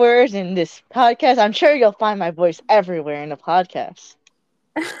final words in this podcast. I'm sure you'll find my voice everywhere in the podcast.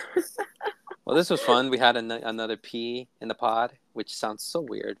 Well, this was fun. We had another P in the pod, which sounds so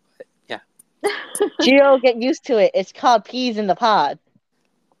weird, but yeah. Gio, get used to it. It's called Peas in the Pod.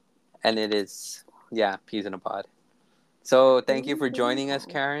 And it is, yeah, peas in a pod. So thank you for joining us,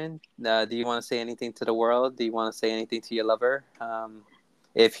 Karen. Do you want to say anything to the world? Do you want to say anything to your lover?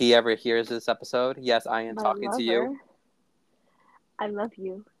 If he ever hears this episode, yes, I am My talking to you. lover. I love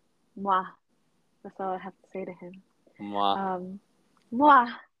you. Mwah. That's all I have to say to him. Mwah. Mwah.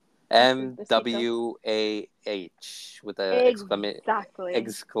 MWAH with an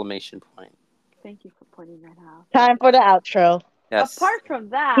exclamation point. Thank you for pointing that out. Time for the outro. Yes. Apart from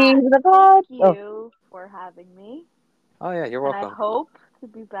that, Peas in the Pod. thank you for having me. Oh yeah, you're welcome. And I hope to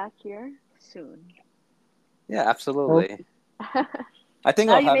be back here soon. Yeah, absolutely. I think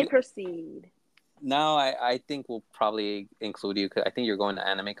now I'll you have may proceed. Now I think we'll probably include you because I think you're going to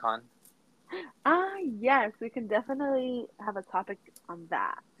AnimeCon. Yes, we can definitely have a topic on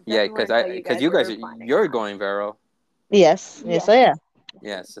that. Yeah, because you guys you're going, Vero. Yes, I am.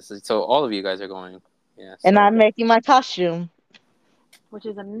 Yes, so all of you guys are going. Yeah, and I'm making my costume, which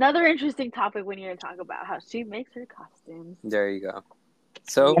is another interesting topic we need to talk about. How she makes her costumes. There you go.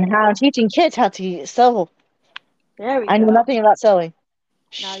 So and how I'm teaching kids how to sew. There we go. I know nothing about sewing.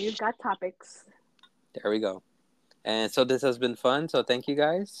 Now you've got topics. There we go. And so this has been fun. So thank you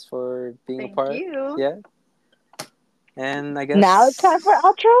guys for being a part. Thank you. Yeah. And I guess now it's time for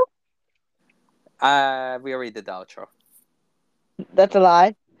outro. We already did the outro. That's a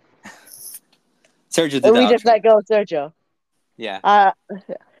lie. Sergio did the we outro. just let go of Sergio. Yeah.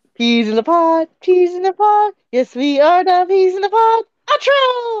 Peas in the pod. Peas in the pod. Yes, we are the peas in the pod.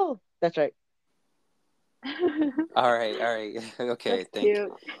 Outro. That's right. All right. Okay. That's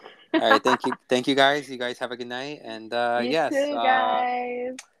cute. All right, thank you guys. You guys have a good night, and you too,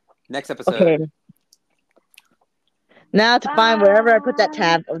 guys. Next episode. Okay. Now to find wherever I put that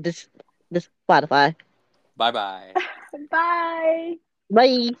tab of this Spotify. Bye. Bye.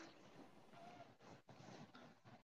 Bye.